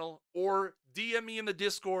Twitch channel or DM me in the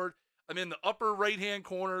Discord. I'm in the upper right-hand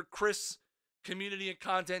corner, Chris, Community and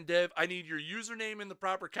Content Dev. I need your username in the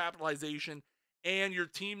proper capitalization and your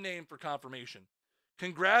team name for confirmation.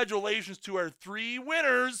 Congratulations to our 3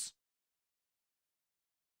 winners.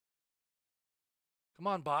 Come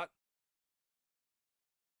on, bot.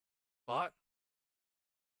 Bot.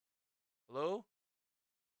 Hello?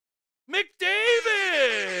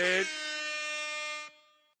 McDavid!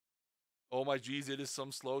 Oh my geez, it is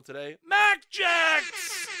some slow today. Mac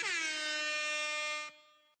Jacks!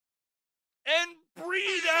 And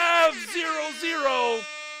Breed Av 00.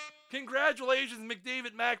 Congratulations,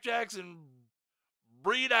 McDavid, Mac Jacks, and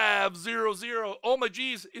Breed Av 00. Oh my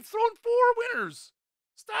geez, it's thrown 4 winners.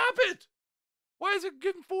 Stop it. Why is it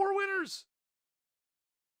getting 4 winners?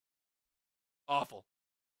 Awful.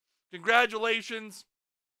 Congratulations,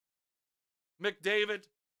 McDavid,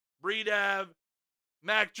 Breed Av,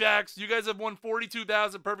 Mac Jacks. You guys have won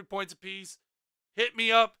 42,000 perfect points apiece. Hit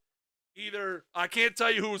me up. Either, I can't tell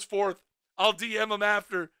you who was 4th. I'll DM them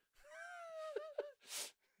after.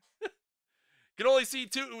 Can only see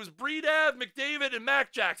 2. It was Breed Av, McDavid, and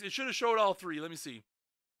Mac Jacks. It should have showed all 3. Let me see.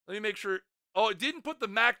 Let me make sure. Oh, it didn't put the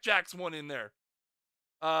Mac Jacks one in there.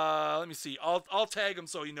 Let me see. I'll tag him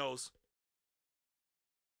so he knows.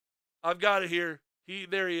 I've got it here.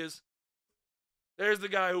 There he is. There's the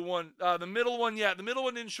guy who won. The middle one, yeah, the middle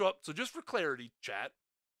one didn't show up. So just for clarity, chat,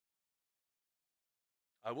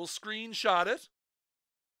 I will screenshot it.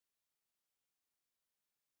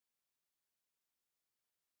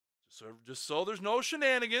 Just so there's no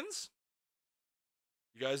shenanigans.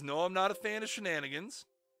 You guys know I'm not a fan of shenanigans,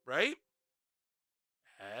 right?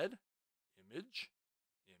 Add, image,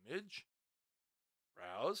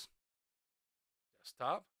 browse,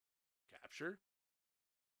 desktop, capture.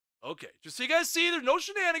 Okay, just so you guys see, there's no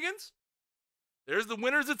shenanigans. There's the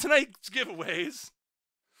winners of tonight's giveaways.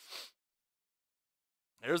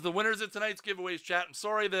 There's the winners of tonight's giveaways, chat. I'm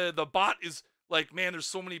sorry, the bot is like, man, there's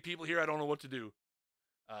so many people here, I don't know what to do.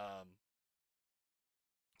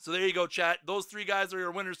 So there you go, chat. Those 3 guys are your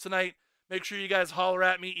winners tonight. Make sure you guys holler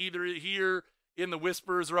at me either here in the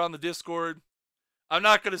whispers or on the Discord. I'm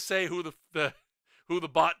not going to say who the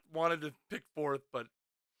bot wanted to pick 4th, but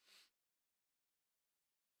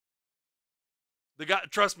the guy,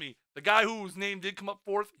 trust me, the guy whose name did come up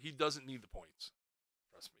 4th, he doesn't need the points.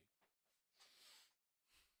 Trust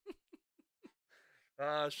me.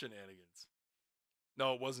 Shenanigans.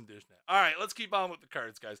 No, it wasn't Dishnet. All right, let's keep on with the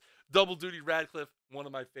cards, guys. Double duty Radcliffe, one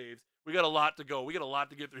of my faves. We got a lot to go. We got a lot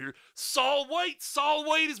to get through here. Saul White. Saul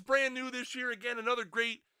White is brand new this year. Again, another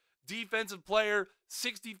great defensive player.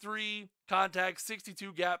 63 contact,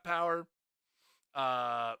 62 gap power.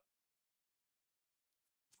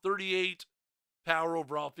 38 power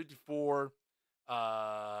overall, 54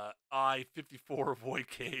 I, 54 avoid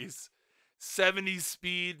Ks. 70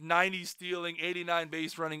 speed, 90 stealing, 89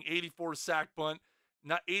 base running, 84 sack bunt,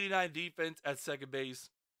 89 defense at second base.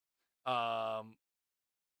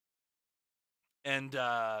 And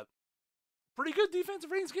pretty good defensive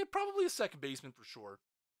ratings. Get probably a second baseman for sure.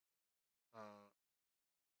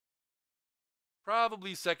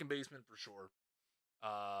 Probably second baseman for sure.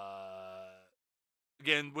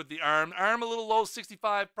 Again, with the arm a little low,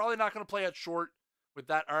 65. Probably not going to play at short with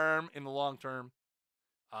that arm in the long term.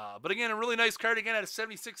 But again, a really nice card. Again, at a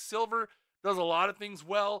 76 silver. Does a lot of things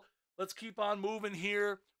well. Let's keep on moving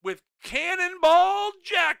here with Cannonball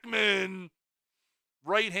Jackman.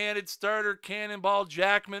 Right-handed starter, Cannonball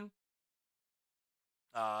Jackman.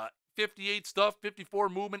 Uh, 58 stuff, 54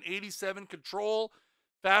 movement, 87 control,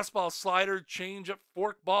 fastball, slider, changeup,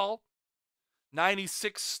 forkball,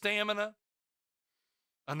 96 stamina.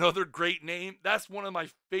 Another great name. That's one of my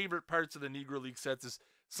favorite parts of the Negro League sets is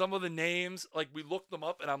some of the names. Like we looked them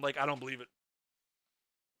up, and I'm like, I don't believe it.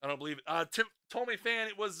 I don't believe it. Tim told me, fan,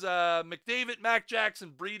 it was McDavid, Mac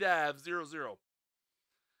Jackson, Breedav, 0-0.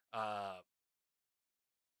 Are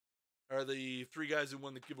the three guys who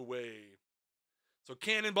won the giveaway. So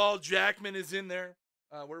Cannonball Jackman is in there.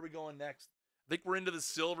 Where are we going next? I think we're into the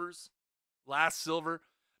silvers. Last silver.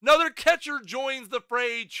 Another catcher joins the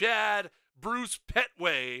fray, Chad Bruce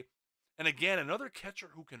Petway. And again, another catcher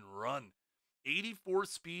who can run. 84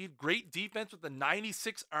 speed, great defense with the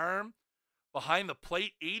 96 arm behind the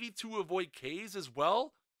plate, 82 avoid Ks as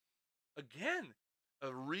well. Again,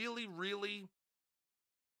 a really, really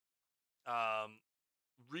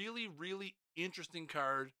interesting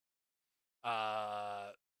card.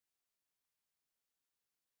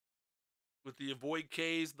 With the avoid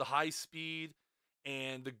Ks, the high speed,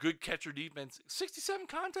 and the good catcher defense. 67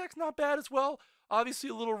 contacts, not bad as well. Obviously,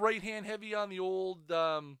 a little right hand heavy on the old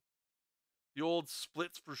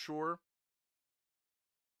splits for sure.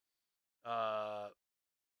 But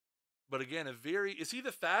again, is he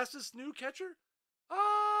the fastest new catcher?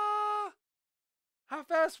 How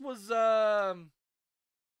fast was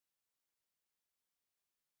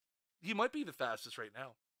he might be the fastest right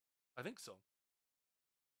now. I think so.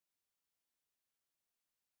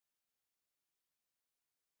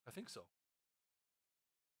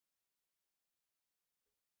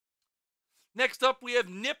 Next up, we have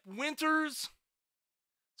Nip Winters.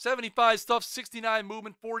 75 stuff, 69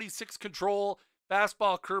 movement, 46 control,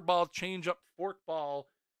 fastball, curveball, changeup, forkball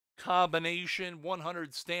combination,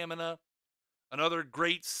 100 stamina. Another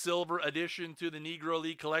great silver addition to the Negro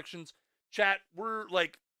League collections. Chat, we're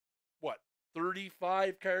like,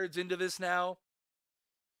 35 cards into this now?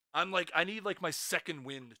 I'm like, I need like my second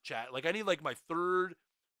wind, chat. Like I need like my third,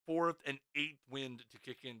 fourth, and eighth wind to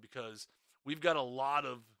kick in because we've got a lot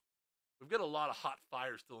of hot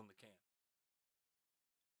fire still in the can.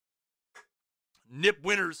 Nip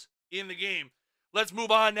Winners in the game. Let's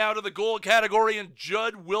move on now to the gold category and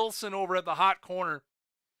Judd Wilson over at the hot corner.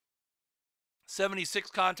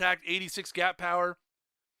 76 contact, 86 gap power,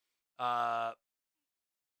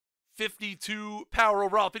 52 power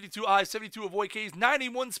overall, 52 eyes, 72 avoid Ks,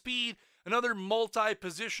 91 speed, another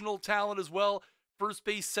multi-positional talent as well. First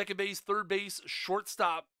base, second base, third base,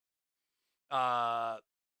 shortstop.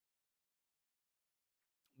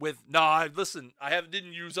 Listen,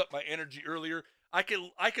 didn't use up my energy earlier. I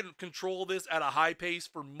can control this at a high pace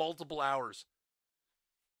for multiple hours.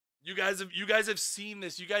 You guys have seen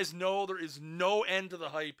this. You guys know there is no end to the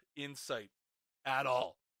hype in sight at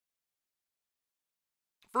all.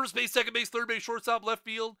 First base, second base, third base, shortstop, left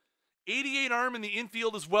field. 88 arm in the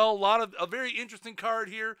infield as well. A very interesting card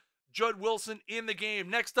here. Judd Wilson in the game.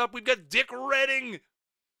 Next up, we've got Dick Redding.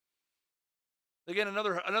 Again,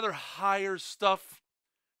 another higher stuff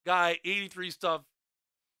guy. 83 stuff.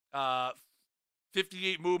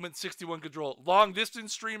 58 movement, 61 control. Long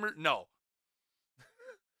distance streamer? No.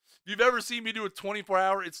 If you've ever seen me do a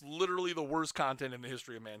 24-hour, it's literally the worst content in the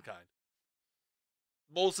history of mankind.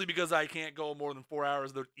 Mostly because I can't go more than 4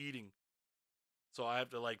 hours without eating. So I have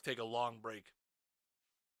to take a long break.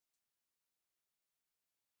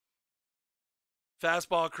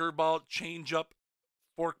 Fastball, curveball, changeup,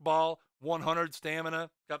 forkball, 100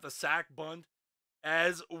 stamina. Got the sack bunt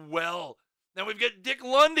as well. Now we've got Dick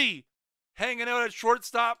Lundy hanging out at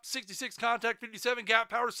shortstop. 66 contact, 57 gap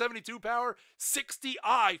power, 72 power, 60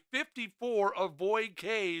 eye, 54 avoid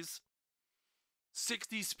Ks.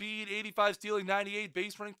 60 speed, 85 stealing, 98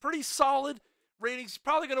 base running. Pretty solid ratings.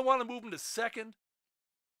 Probably going to want to move him to second.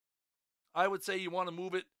 I would say you want to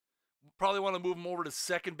move it. Probably want to move him over to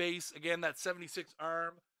second base. Again, that 76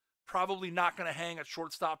 arm. Probably not going to hang at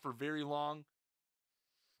shortstop for very long.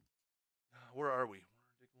 Where are we?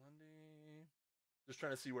 Dick Lundy. Just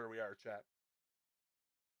trying to see where we are, chat.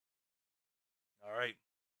 All right.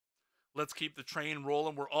 Let's keep the train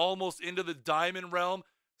rolling. We're almost into the diamond realm.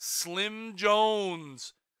 Slim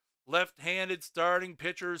Jones, left-handed starting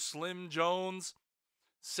pitcher, Slim Jones,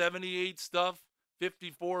 78 stuff,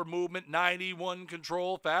 54 movement, 91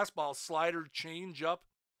 control, fastball, slider, changeup,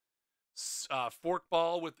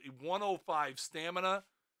 forkball with 105 stamina.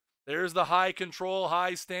 There's the high control,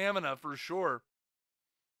 high stamina for sure.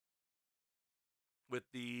 With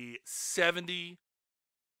the 70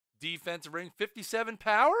 defensive rating, 57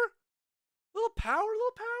 power, little power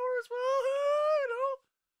as well.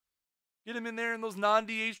 Get him in there in those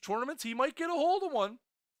non-DH tournaments. He might get a hold of one.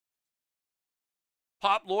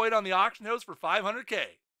 Pop Lloyd on the auction house for $500K.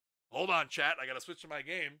 Hold on, chat. I got to switch to my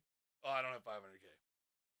game. Oh, I don't have $500K.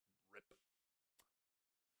 Rip.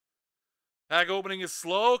 Pack opening is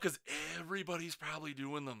slow because everybody's probably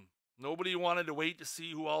doing them. Nobody wanted to wait to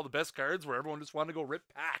see who all the best cards were. Everyone just wanted to go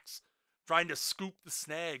rip packs, trying to scoop the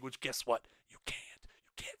snag, which guess what? You can't.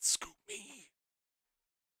 You can't scoop me.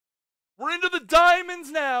 We're into the diamonds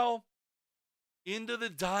now. Into the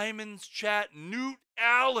diamonds, chat. Newt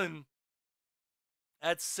Allen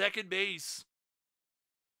at second base.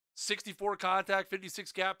 64 contact,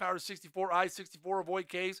 56 gap power, 64 eye, 64 avoid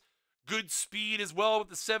Ks. Good speed as well with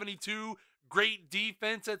the 72. Great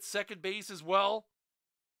defense at second base as well.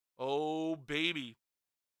 Oh, baby.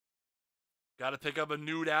 Got to pick up a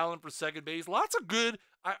Newt Allen for second base. Lots of good.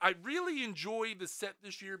 I really enjoy the set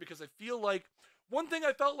this year because I feel like one thing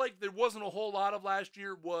I felt like there wasn't a whole lot of last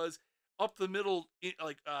year was up the middle,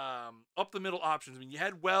 up the middle options. I mean, you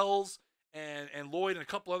had Wells and Lloyd and a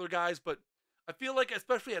couple other guys, but I feel like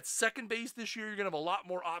especially at second base this year, you're gonna have a lot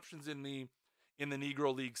more options in the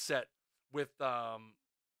Negro League set with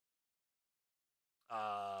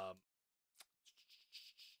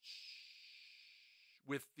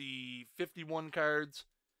with the 51 cards.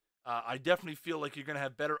 I definitely feel like you're going to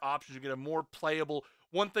have better options. You're going to have more playable.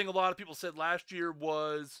 One thing a lot of people said last year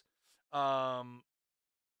was, one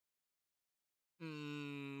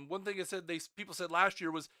thing people said last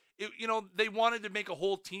year was, they wanted to make a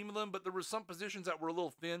whole team of them, but there were some positions that were a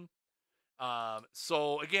little thin.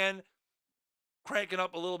 So again, cranking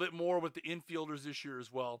up a little bit more with the infielders this year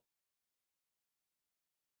as well.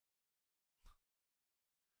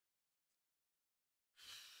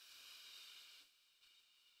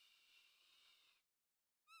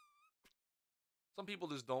 Some people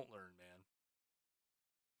just don't learn, man.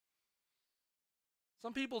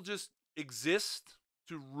 Some people just exist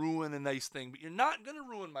to ruin a nice thing, but you're not going to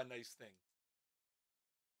ruin my nice thing.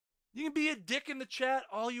 You can be a dick in the chat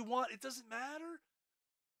all you want. It doesn't matter.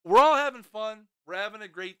 We're all having fun. We're having a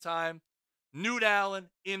great time. Newt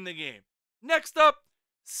Allen in the game. Next up,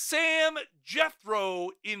 Sam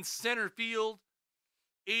Jethro in center field.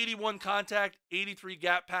 81 contact, 83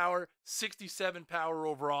 gap power, 67 power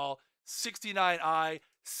overall, 69 eye,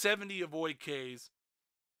 70 avoid Ks.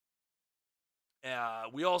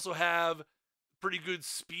 We also have pretty good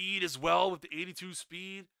speed as well with the 82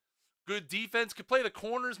 speed. Good defense. Could play the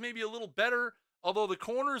corners maybe a little better, although the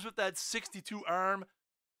corners with that 62 arm,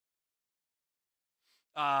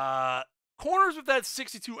 maybe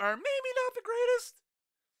not the greatest.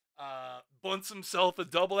 Bunts himself a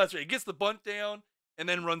double. That's right. He gets the bunt down and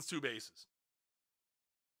then runs two bases.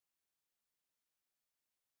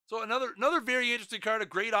 So another very interesting card, a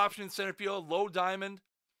great option in center field, low diamond,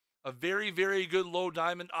 a very, very good low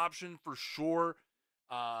diamond option for sure.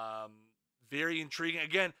 Very intriguing.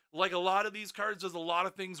 Again, like a lot of these cards, does a lot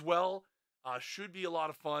of things well. Should be a lot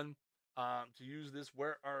of fun to use this.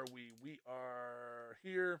 Where are we? We are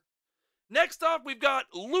here. Next up, we've got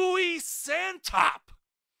Louis Santop.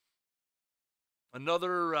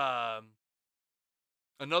 Another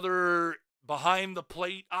behind the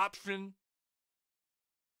plate option.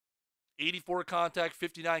 84 contact,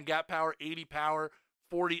 59 gap power, 80 power,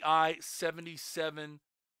 40 eye, 77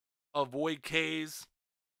 avoid Ks.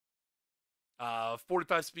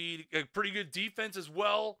 45 speed, a pretty good defense as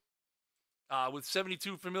well. With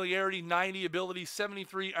 72 familiarity, 90 ability,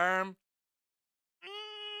 73 arm.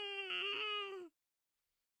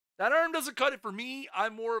 That arm doesn't cut it for me.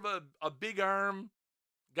 I'm more of a big arm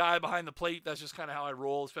guy behind the plate. That's just kind of how I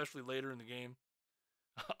roll, especially later in the game.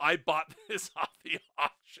 I bought this off the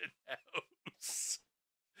auction house.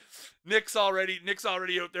 Nick's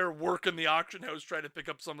already out there working the auction house trying to pick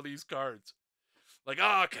up some of these cards. Like,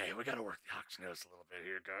 oh, okay, we got to work the auction house a little bit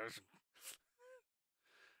here, guys.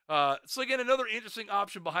 So again, another interesting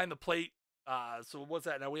option behind the plate. So what's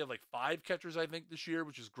that? Now we have like 5 catchers, I think, this year,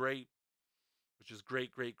 which is great.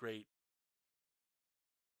 Great.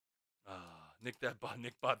 Nick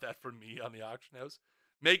bought that for me on the auction house.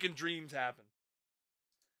 Making dreams happen.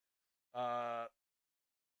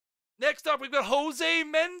 Next up, we've got Jose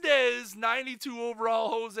Mendez, 92 overall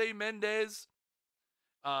Jose Mendez.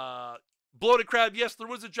 Bloated Crab, yes, there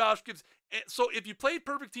was a Josh Gibbs. So if you played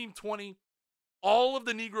Perfect Team 20, all of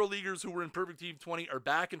the Negro Leaguers who were in Perfect Team 20 are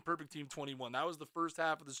back in Perfect Team 21. That was the first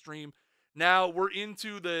half of the stream. Now we're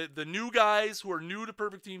into the new guys who are new to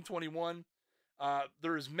Perfect Team 21.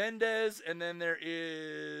 There's Mendez, and then there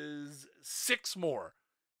is 6 more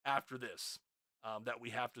after this that we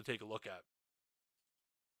have to take a look at.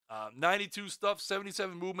 92 stuff,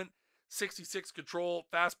 77 movement, 66 control,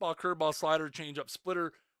 fastball, curveball, slider, changeup,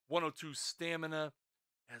 splitter, 102 stamina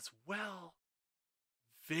as well.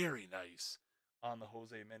 Very nice. on the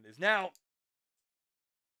Jose Mendez. Now,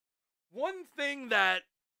 one thing that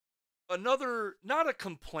another, not a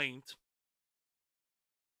complaint,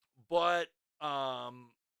 but not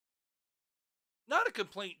a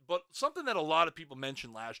complaint, but something that a lot of people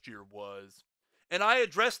mentioned last year was, and I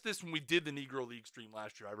addressed this when we did the Negro League stream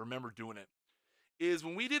last year. I remember doing it. Is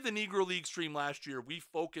when we did the Negro League stream last year, we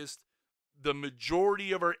focused, the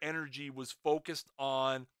majority of our energy was focused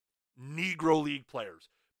on Negro League players.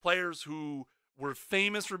 Players who were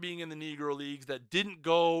famous for being in the Negro Leagues that didn't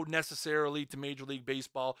go necessarily to Major League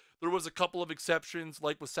Baseball. There was a couple of exceptions,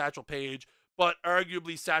 like with Satchel Paige, but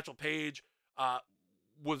arguably Satchel Paige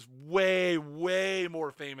was way, way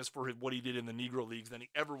more famous for what he did in the Negro Leagues than he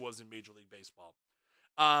ever was in Major League Baseball.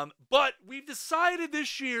 But we've decided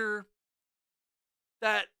this year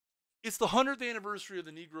that it's the 100th anniversary of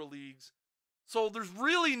the Negro Leagues, so there's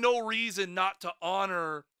really no reason not to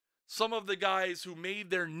honor some of the guys who made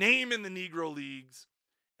their name in the Negro Leagues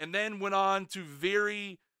and then went on to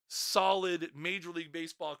very solid Major League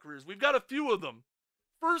Baseball careers. We've got a few of them.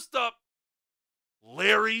 First up,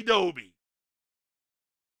 Larry Doby.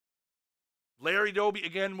 Larry Doby,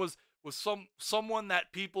 again, was someone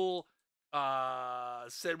that people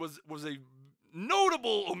said was a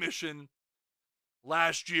notable omission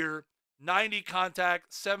last year. 90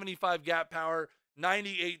 contact, 75 gap power,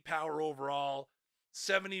 98 power overall,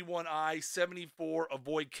 71 I, 74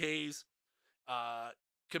 avoid Ks.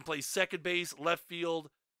 Can play second base, left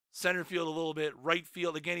field, center field a little bit, right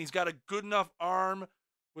field. Again, he's got a good enough arm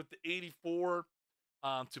with the 84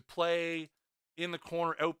 to play in the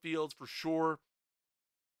corner outfields for sure.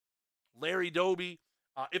 Larry Doby.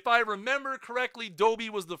 If I remember correctly,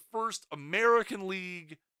 Doby was the first American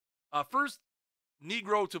League, first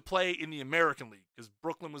Negro to play in the American League, because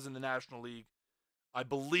Brooklyn was in the National League. I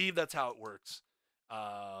believe that's how it works.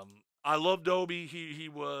 I love Doby. He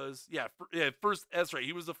was, first, that's right.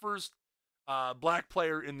 He was the first black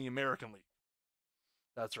player in the American League.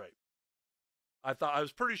 That's right. I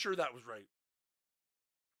was pretty sure that was right.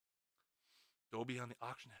 Doby on the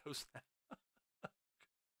auction house.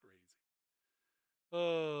 Crazy.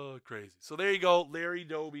 Oh, crazy. So there you go. Larry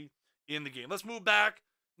Doby in the game. Let's move back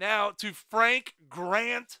now to Frank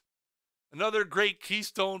Grant, another great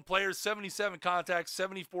Keystone player. 77 contacts,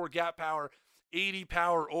 74 gap power, 80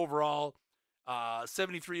 power overall,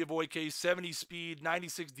 73 avoid Ks, 70 speed,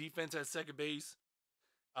 96 defense at second base,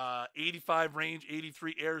 85 range,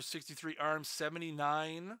 83 errors, 63 arms,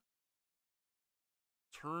 79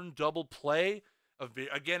 turn double play.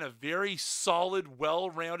 Again, a very solid,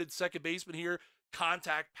 well-rounded second baseman here.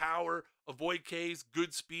 Contact power, avoid Ks,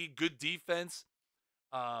 good speed, good defense.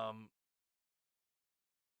 Yeah.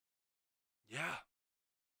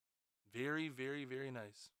 Very, very, very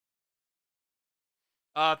nice.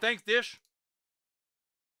 Thanks, Dish.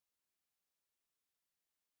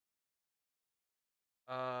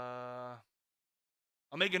 I'll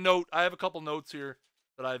make a note. I have a couple notes here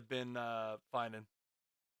that I've been finding.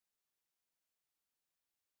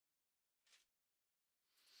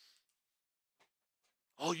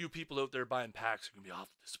 All you people out there buying packs are going to be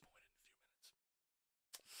awful disappointed in a few minutes.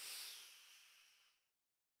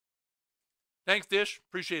 Thanks, Dish.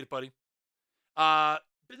 Appreciate it, buddy. But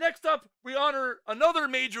next up, we honor another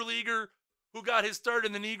major leaguer who got his start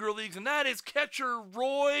in the Negro Leagues, and that is catcher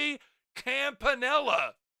Roy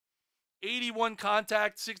Campanella. 81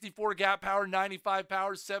 contact, 64 gap power, 95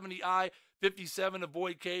 power, 70 I, 57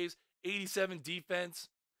 avoid Ks, 87 defense.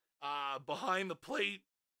 Behind the plate.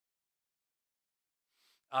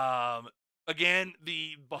 Again,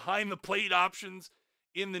 the behind the plate options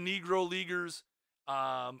in the Negro Leaguers,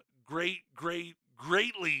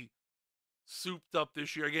 greatly souped up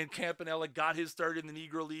this year. Again, Campanella got his start in the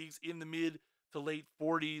Negro Leagues in the mid to late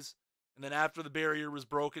 40s. And then after the barrier was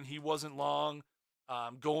broken, he wasn't long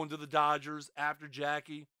going to the Dodgers after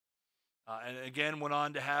Jackie. And again, went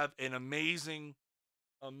on to have an amazing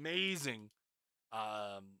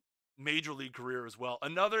major league career as well.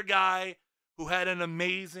 Another guy who had an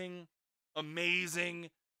amazing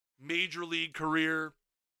major league career,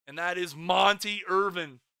 and that is Monty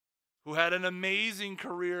Irvin, who had an amazing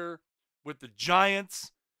career with the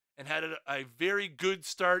Giants and had a very good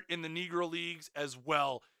start in the Negro Leagues as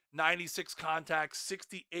well. 96 contacts,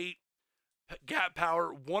 68 gap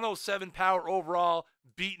power, 107 power overall,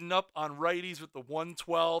 beaten up on righties with the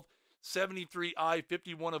 112, 73 I,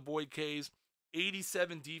 51 avoid Ks,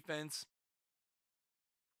 87 defense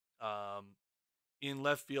in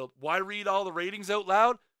left field. Why read all the ratings out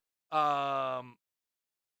loud?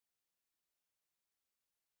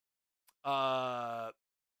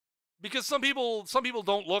 Because some people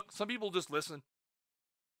don't look, some people just listen.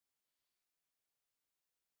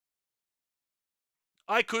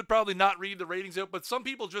 I could probably not read the ratings out, but some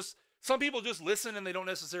people just listen and they don't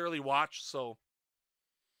necessarily watch. So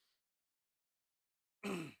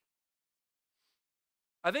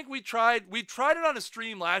I think we tried it on a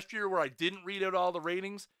stream last year where I didn't read out all the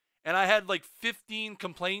ratings, and I had like 15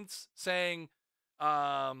 complaints saying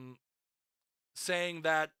that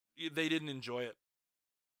they didn't enjoy it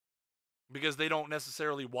because they don't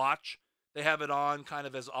necessarily watch. They have it on kind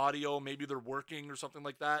of as audio. Maybe they're working or something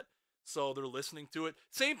like that, so they're listening to it.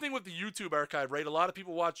 Same thing with the YouTube archive, right? A lot of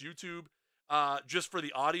people watch YouTube just for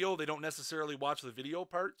the audio. They don't necessarily watch the video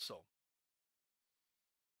part, so.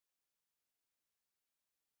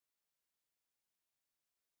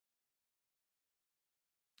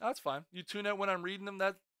 That's fine. You tune out when I'm reading them.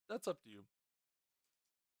 That's up to you.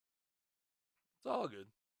 It's all good.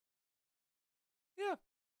 Yeah,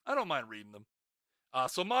 I don't mind reading them.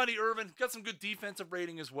 So Monty Irvin got some good defensive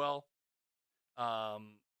rating as well. Why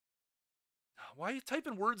are you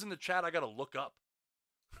typing words in the chat I got to look up?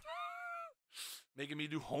 Making me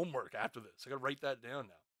do homework after this. I got to write that down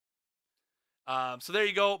now. So there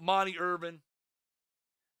you go, Monty Irvin.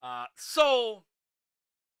 So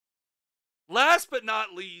last but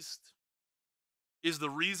not least is the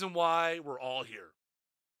reason why we're all here.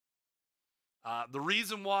 The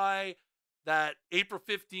reason why that April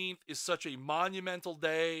 15th is such a monumental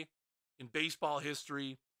day in baseball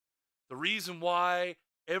history. The reason why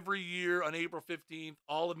every year on April 15th,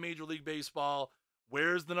 all of Major League Baseball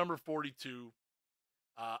wears the number 42.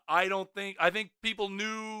 I think people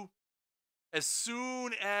knew as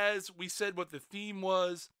soon as we said what the theme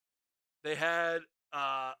was, they had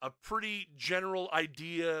a pretty general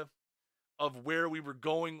idea of where we were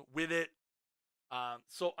going with it.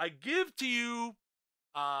 So I give to you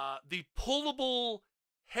the pullable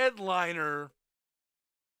headliner,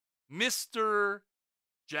 Mr.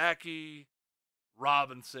 Jackie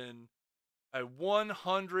Robinson, a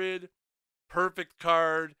 100 perfect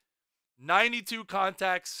card, 92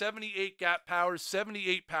 contacts, 78 gap power,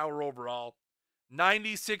 78 power overall,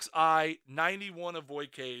 96 I, 91 avoid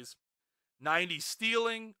Ks, 90 speed,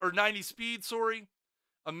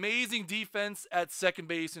 amazing defense at second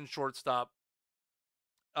base and shortstop.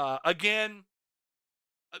 Again,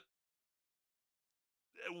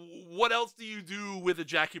 what else do you do with a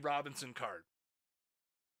Jackie Robinson card?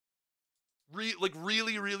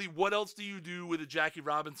 Really, what else do you do with a Jackie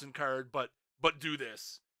Robinson card but do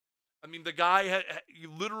this? I mean, the guy he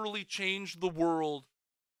literally changed the world,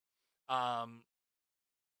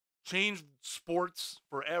 changed sports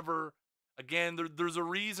forever. Again, there's a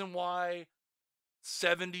reason why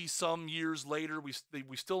 70 some years later we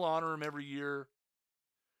still honor him every year.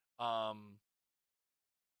 For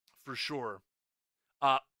sure.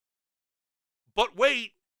 But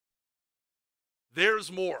wait,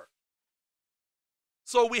 there's more.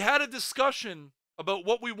 So we had a discussion about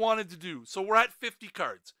what we wanted to do. So we're at 50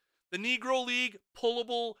 cards. The Negro League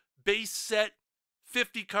pullable base set,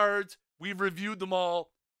 50 cards. We've reviewed them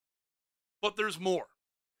all. But there's more.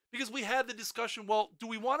 Because we had the discussion, well, do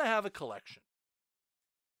we want to have a collection?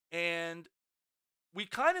 And we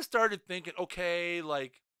kind of started thinking, okay,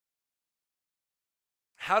 like,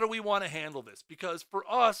 how do we want to handle this? Because for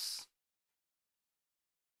us,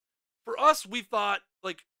 we thought,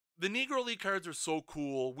 like, the Negro League cards are so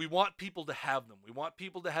cool. We want people to have them. We want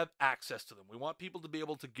people to have access to them. We want people to be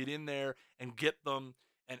able to get in there and get them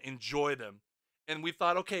and enjoy them. And we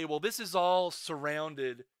thought, okay, well, this is all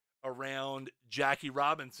surrounded around Jackie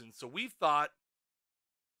Robinson. So we thought,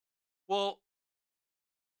 well,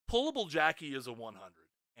 pullable Jackie is a 100,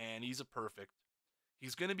 and he's a perfect.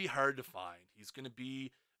 He's going to be hard to find. He's going to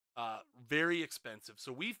be very expensive.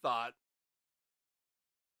 So we thought,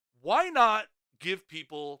 why not give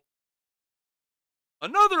people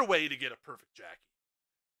another way to get a perfect Jackie?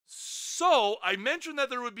 So I mentioned that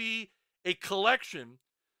there would be a collection.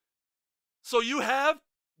 So you have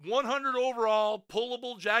 100 overall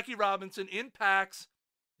pullable Jackie Robinson in packs.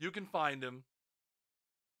 You can find him.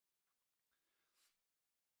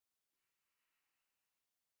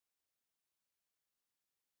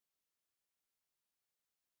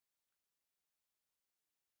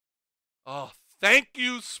 Oh, thank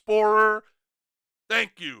you, Sporer.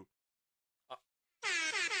 Thank you.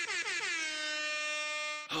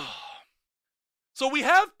 So we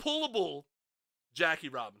have pullable Jackie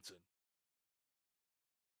Robinson.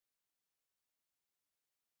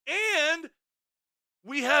 And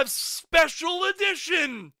we have special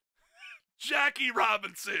edition Jackie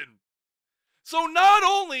Robinson. So not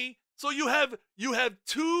only, so you have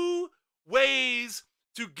two ways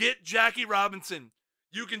to get Jackie Robinson.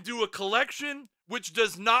 You can do a collection, which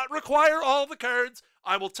does not require all the cards.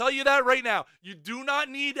 I will tell you that right now. You do not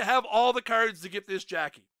need to have all the cards to get this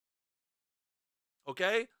Jackie.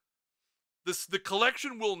 Okay? The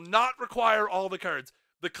collection will not require all the cards.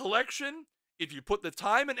 The collection, if you put the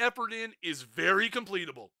time and effort in, is very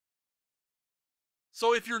completable.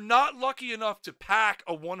 So if you're not lucky enough to pack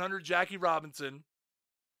a 100 Jackie Robinson,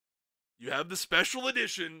 you have the special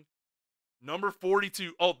edition, number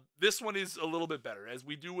 42. Oh, this one is a little bit better, as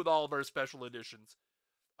we do with all of our special editions.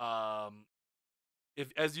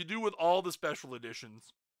 As you do with all the special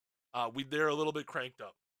editions, they're a little bit cranked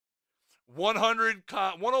up.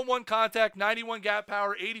 101 contact, 91 gap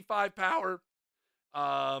power, 85 power,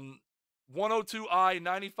 102 I,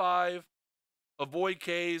 95 avoid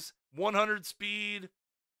Ks, 100 speed,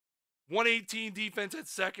 118 defense at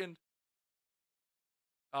second,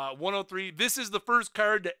 103. This is the first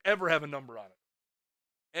card to ever have a number on it,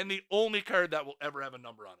 and the only card that will ever have a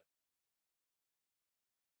number on it.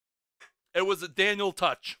 It was a Daniel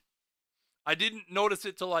touch. I didn't notice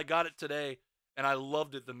it till I got it today, and I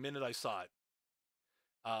loved it the minute I saw it.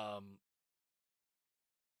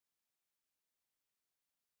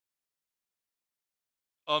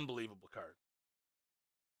 Unbelievable card.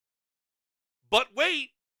 But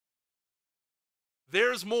wait,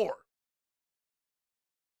 there's more.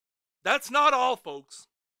 That's not all, folks.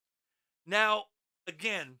 Now,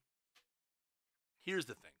 again, here's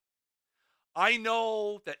the thing. I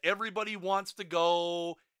know that everybody wants to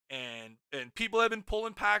go, and people have been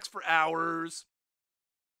pulling packs for hours.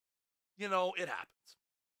 You know, it happens.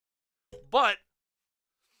 But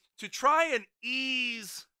to try and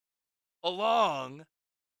ease along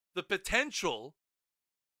the potential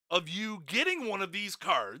of you getting one of these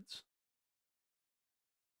cards.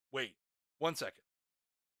 Wait, 1 second.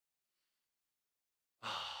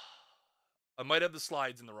 I might have the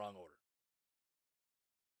slides in the wrong order.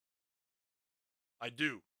 I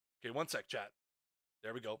do. Okay, 1 sec, chat.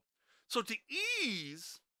 There we go. So to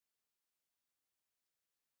ease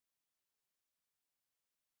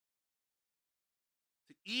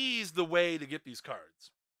the way to get these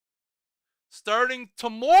cards, starting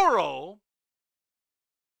tomorrow,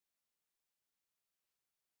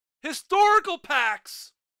 historical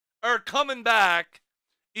packs are coming back,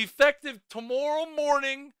 effective tomorrow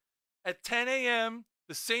morning at 10 a.m.,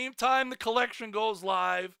 the same time the collection goes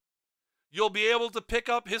live. You'll be able to pick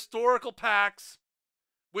up historical packs,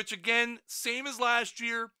 which again, same as last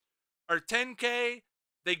year, are 10K.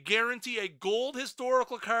 They guarantee a gold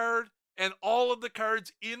historical card, and all of the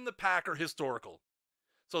cards in the pack are historical.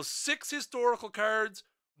 So 6 historical cards,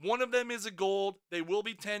 one of them is a gold. They will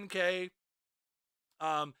be 10K.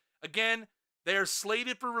 Again, they are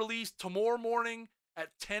slated for release tomorrow morning at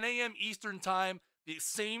 10 a.m. Eastern time, the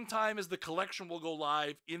same time as the collection will go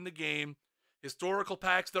live in the game. Historical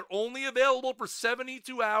packs, they're only available for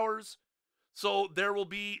 72 hours. So they'll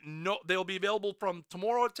be available from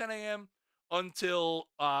tomorrow at 10 a.m. until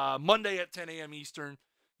Monday at 10 a.m. Eastern.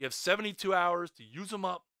 You have 72 hours to use them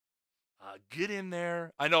up. Get in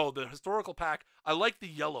there. I know the historical pack, I like the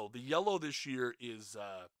yellow. The yellow this year is,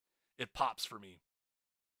 it pops for me.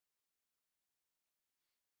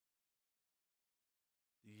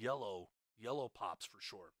 Yellow pops for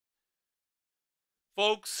sure.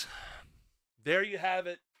 Folks, there you have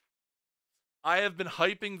it. I have been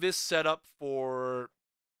hyping this setup for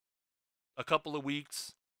a couple of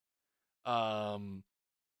weeks. I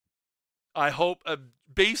hope,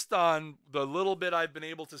 based on the little bit I've been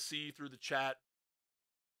able to see through the chat,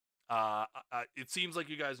 it seems like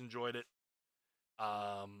you guys enjoyed it.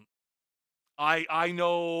 I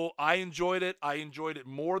know I enjoyed it. I enjoyed it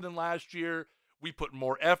more than last year. We put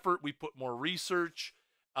more effort. We put more research.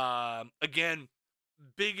 Again,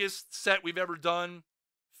 biggest set we've ever done,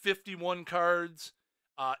 51 cards.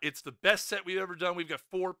 It's the best set we've ever done. We've got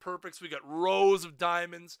 4 perfects. We've got rows of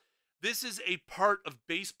diamonds. This is a part of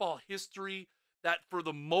baseball history that for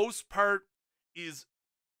the most part is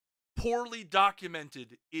poorly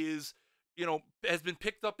documented, has been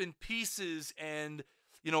picked up in pieces, and,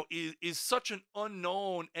 is such an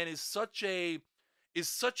unknown, and is such a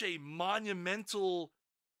monumental,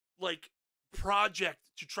 project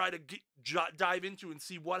to try to dive into and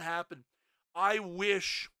see what happened. I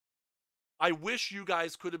wish you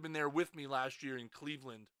guys could have been there with me last year in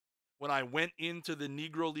Cleveland when I went into the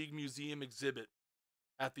Negro League Museum exhibit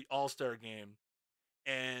at the All-Star game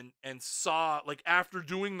and saw, after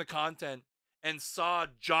doing the content, and saw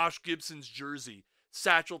Josh Gibson's jersey,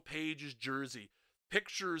 Satchel Paige's jersey,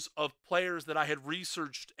 pictures of players that I had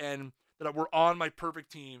researched and that were on my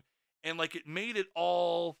perfect team, and it made it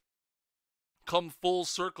all come full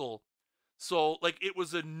circle. So it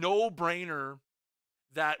was a no-brainer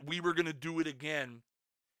that we were going to do it again.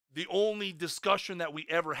 the only discussion that we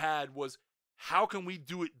ever had was, how can we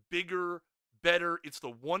do it bigger, better? It's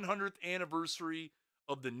the 100th anniversary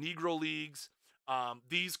of the Negro Leagues.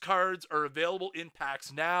 These cards are available in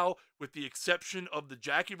packs now, with the exception of the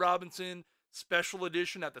Jackie Robinson special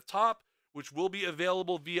edition at the top, which will be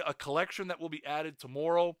available via a collection that will be added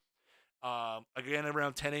tomorrow. Again,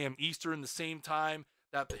 around 10 a.m. Eastern, the same time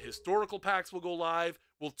that the historical packs will go live.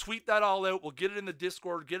 We'll tweet that all out. We'll get it in the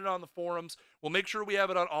Discord, get it on the forums. We'll make sure we have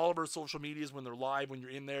it on all of our social medias when they're live, when you're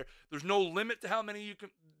in there. There's no limit to how many you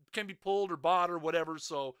can be pulled or bought or whatever.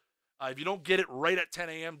 So if you don't get it right at 10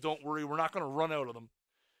 a.m., don't worry. We're not going to run out of them.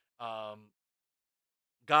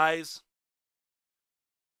 Guys,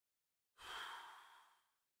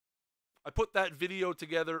 I put that video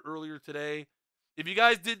together earlier today. If you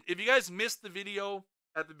guys missed the video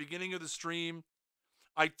at the beginning of the stream,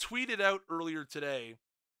 I tweeted out earlier today.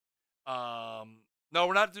 No,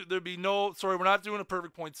 we're not. We're not doing a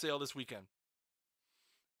perfect point sale this weekend.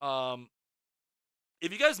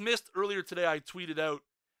 If you guys missed earlier today, I tweeted out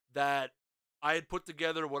that I had put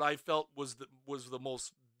together what I felt was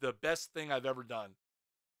the best thing I've ever done,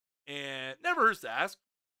 and never hurts to ask.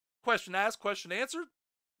 Question asked, question answered.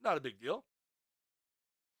 Not a big deal.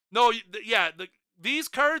 No, these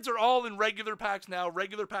cards are all in regular packs now.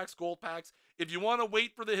 Regular packs, gold packs. If you want to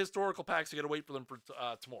wait for the historical packs, you got to wait for them for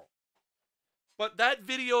tomorrow. But that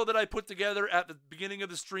video that I put together at the beginning of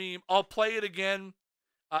the stream, I'll play it again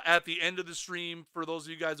at the end of the stream for those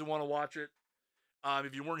of you guys who want to watch it.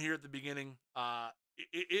 If you weren't here at the beginning,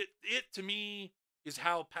 it to me is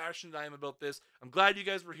how passionate I am about this. I'm glad you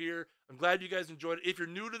guys were here. I'm glad you guys enjoyed it. If you're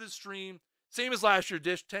new to the stream, same as last year,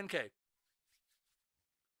 Dish, 10K.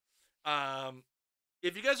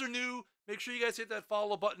 If you guys are new, make sure you guys hit that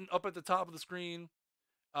follow button up at the top of the screen.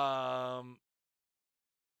 Because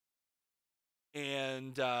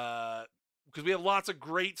we have lots of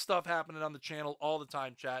great stuff happening on the channel all the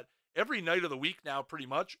time, chat. Every night of the week now, pretty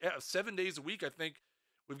much. 7 days a week, I think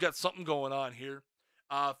we've got something going on here.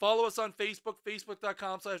 Follow us on Facebook,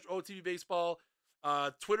 facebook.com/OTBBaseball,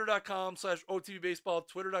 twitter.com/OTBBaseball,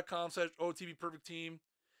 twitter.com/OTBPerfectTeam,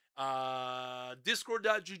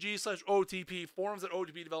 discord.gg/OTP,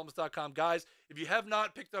 forums@OTPdevelopments.com. Guys, if you have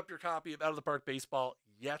not picked up your copy of Out of the Park Baseball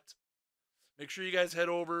yet, make sure you guys head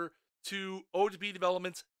over to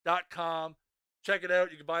OTPdevelopments.com. Check it out.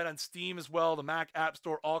 You can buy it on Steam as well, the Mac App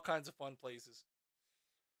Store, all kinds of fun places.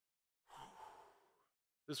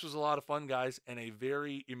 This was a lot of fun, guys, and a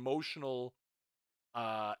very emotional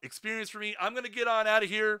experience for me. I'm going to get on out of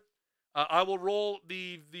here. I will roll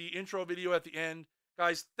the intro video at the end.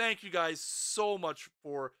 Guys, thank you guys so much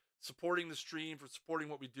for supporting the stream, for supporting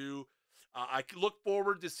what we do. I look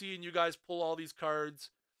forward to seeing you guys pull all these cards.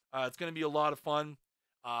 It's going to be a lot of fun.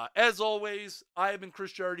 As always, I have been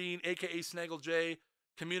Chris Jardine, a.k.a. Snaggle J,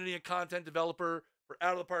 community and content developer for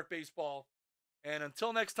Out of the Park Baseball. And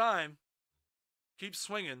until next time, keep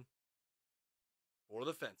swinging for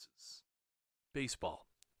the fences. Baseball,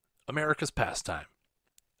 America's pastime,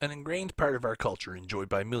 an ingrained part of our culture enjoyed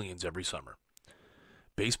by millions every summer.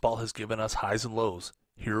 Baseball has given us highs and lows,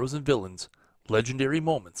 heroes and villains, legendary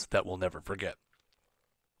moments that we'll never forget.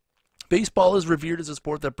 Baseball is revered as a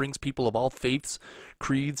sport that brings people of all faiths,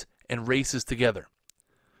 creeds, and races together.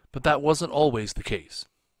 But that wasn't always the case.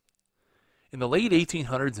 In the late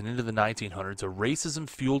 1800s and into the 1900s, a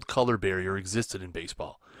racism-fueled color barrier existed in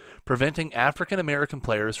baseball, preventing African American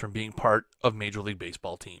players from being part of Major League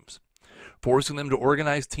Baseball teams, forcing them to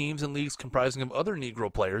organize teams and leagues comprising of other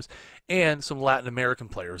Negro players and some Latin American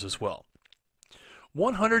players as well.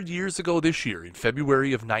 100 years ago this year, in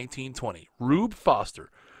February of 1920, Rube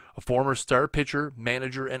Foster, a former star pitcher,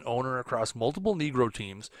 manager, and owner across multiple Negro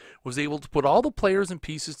teams, was able to put all the players and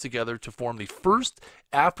pieces together to form the first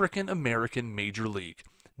African-American major league,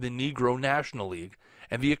 the Negro National League,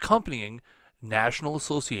 and the accompanying National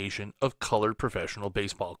Association of Colored Professional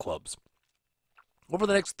Baseball Clubs. Over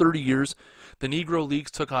the next 30 years, the Negro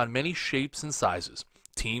Leagues took on many shapes and sizes.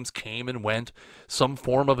 Teams came and went. Some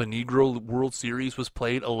form of a Negro World Series was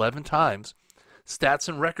played 11 times. Stats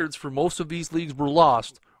and records for most of these leagues were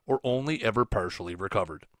lost or only ever partially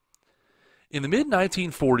recovered. In the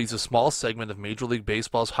mid-1940s, a small segment of Major League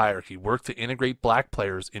Baseball's hierarchy worked to integrate black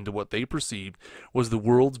players into what they perceived was the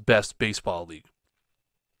world's best baseball league.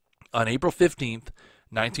 On April 15th,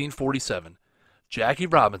 1947, Jackie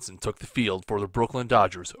Robinson took the field for the Brooklyn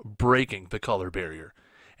Dodgers, breaking the color barrier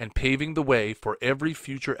and paving the way for every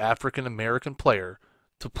future African-American player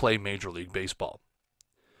to play Major League Baseball.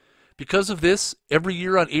 Because of this, every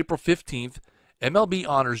year on April 15th, MLB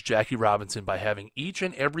honors Jackie Robinson by having each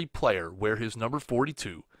and every player wear his number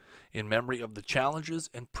 42 in memory of the challenges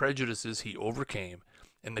and prejudices he overcame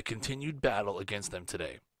and the continued battle against them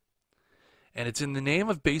today. And it's in the name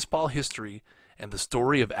of baseball history and the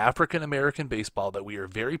story of African American baseball that we are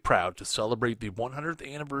very proud to celebrate the 100th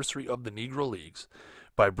anniversary of the Negro Leagues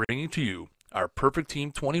by bringing to you our Perfect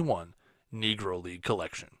Team 21 Negro League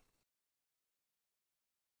collection.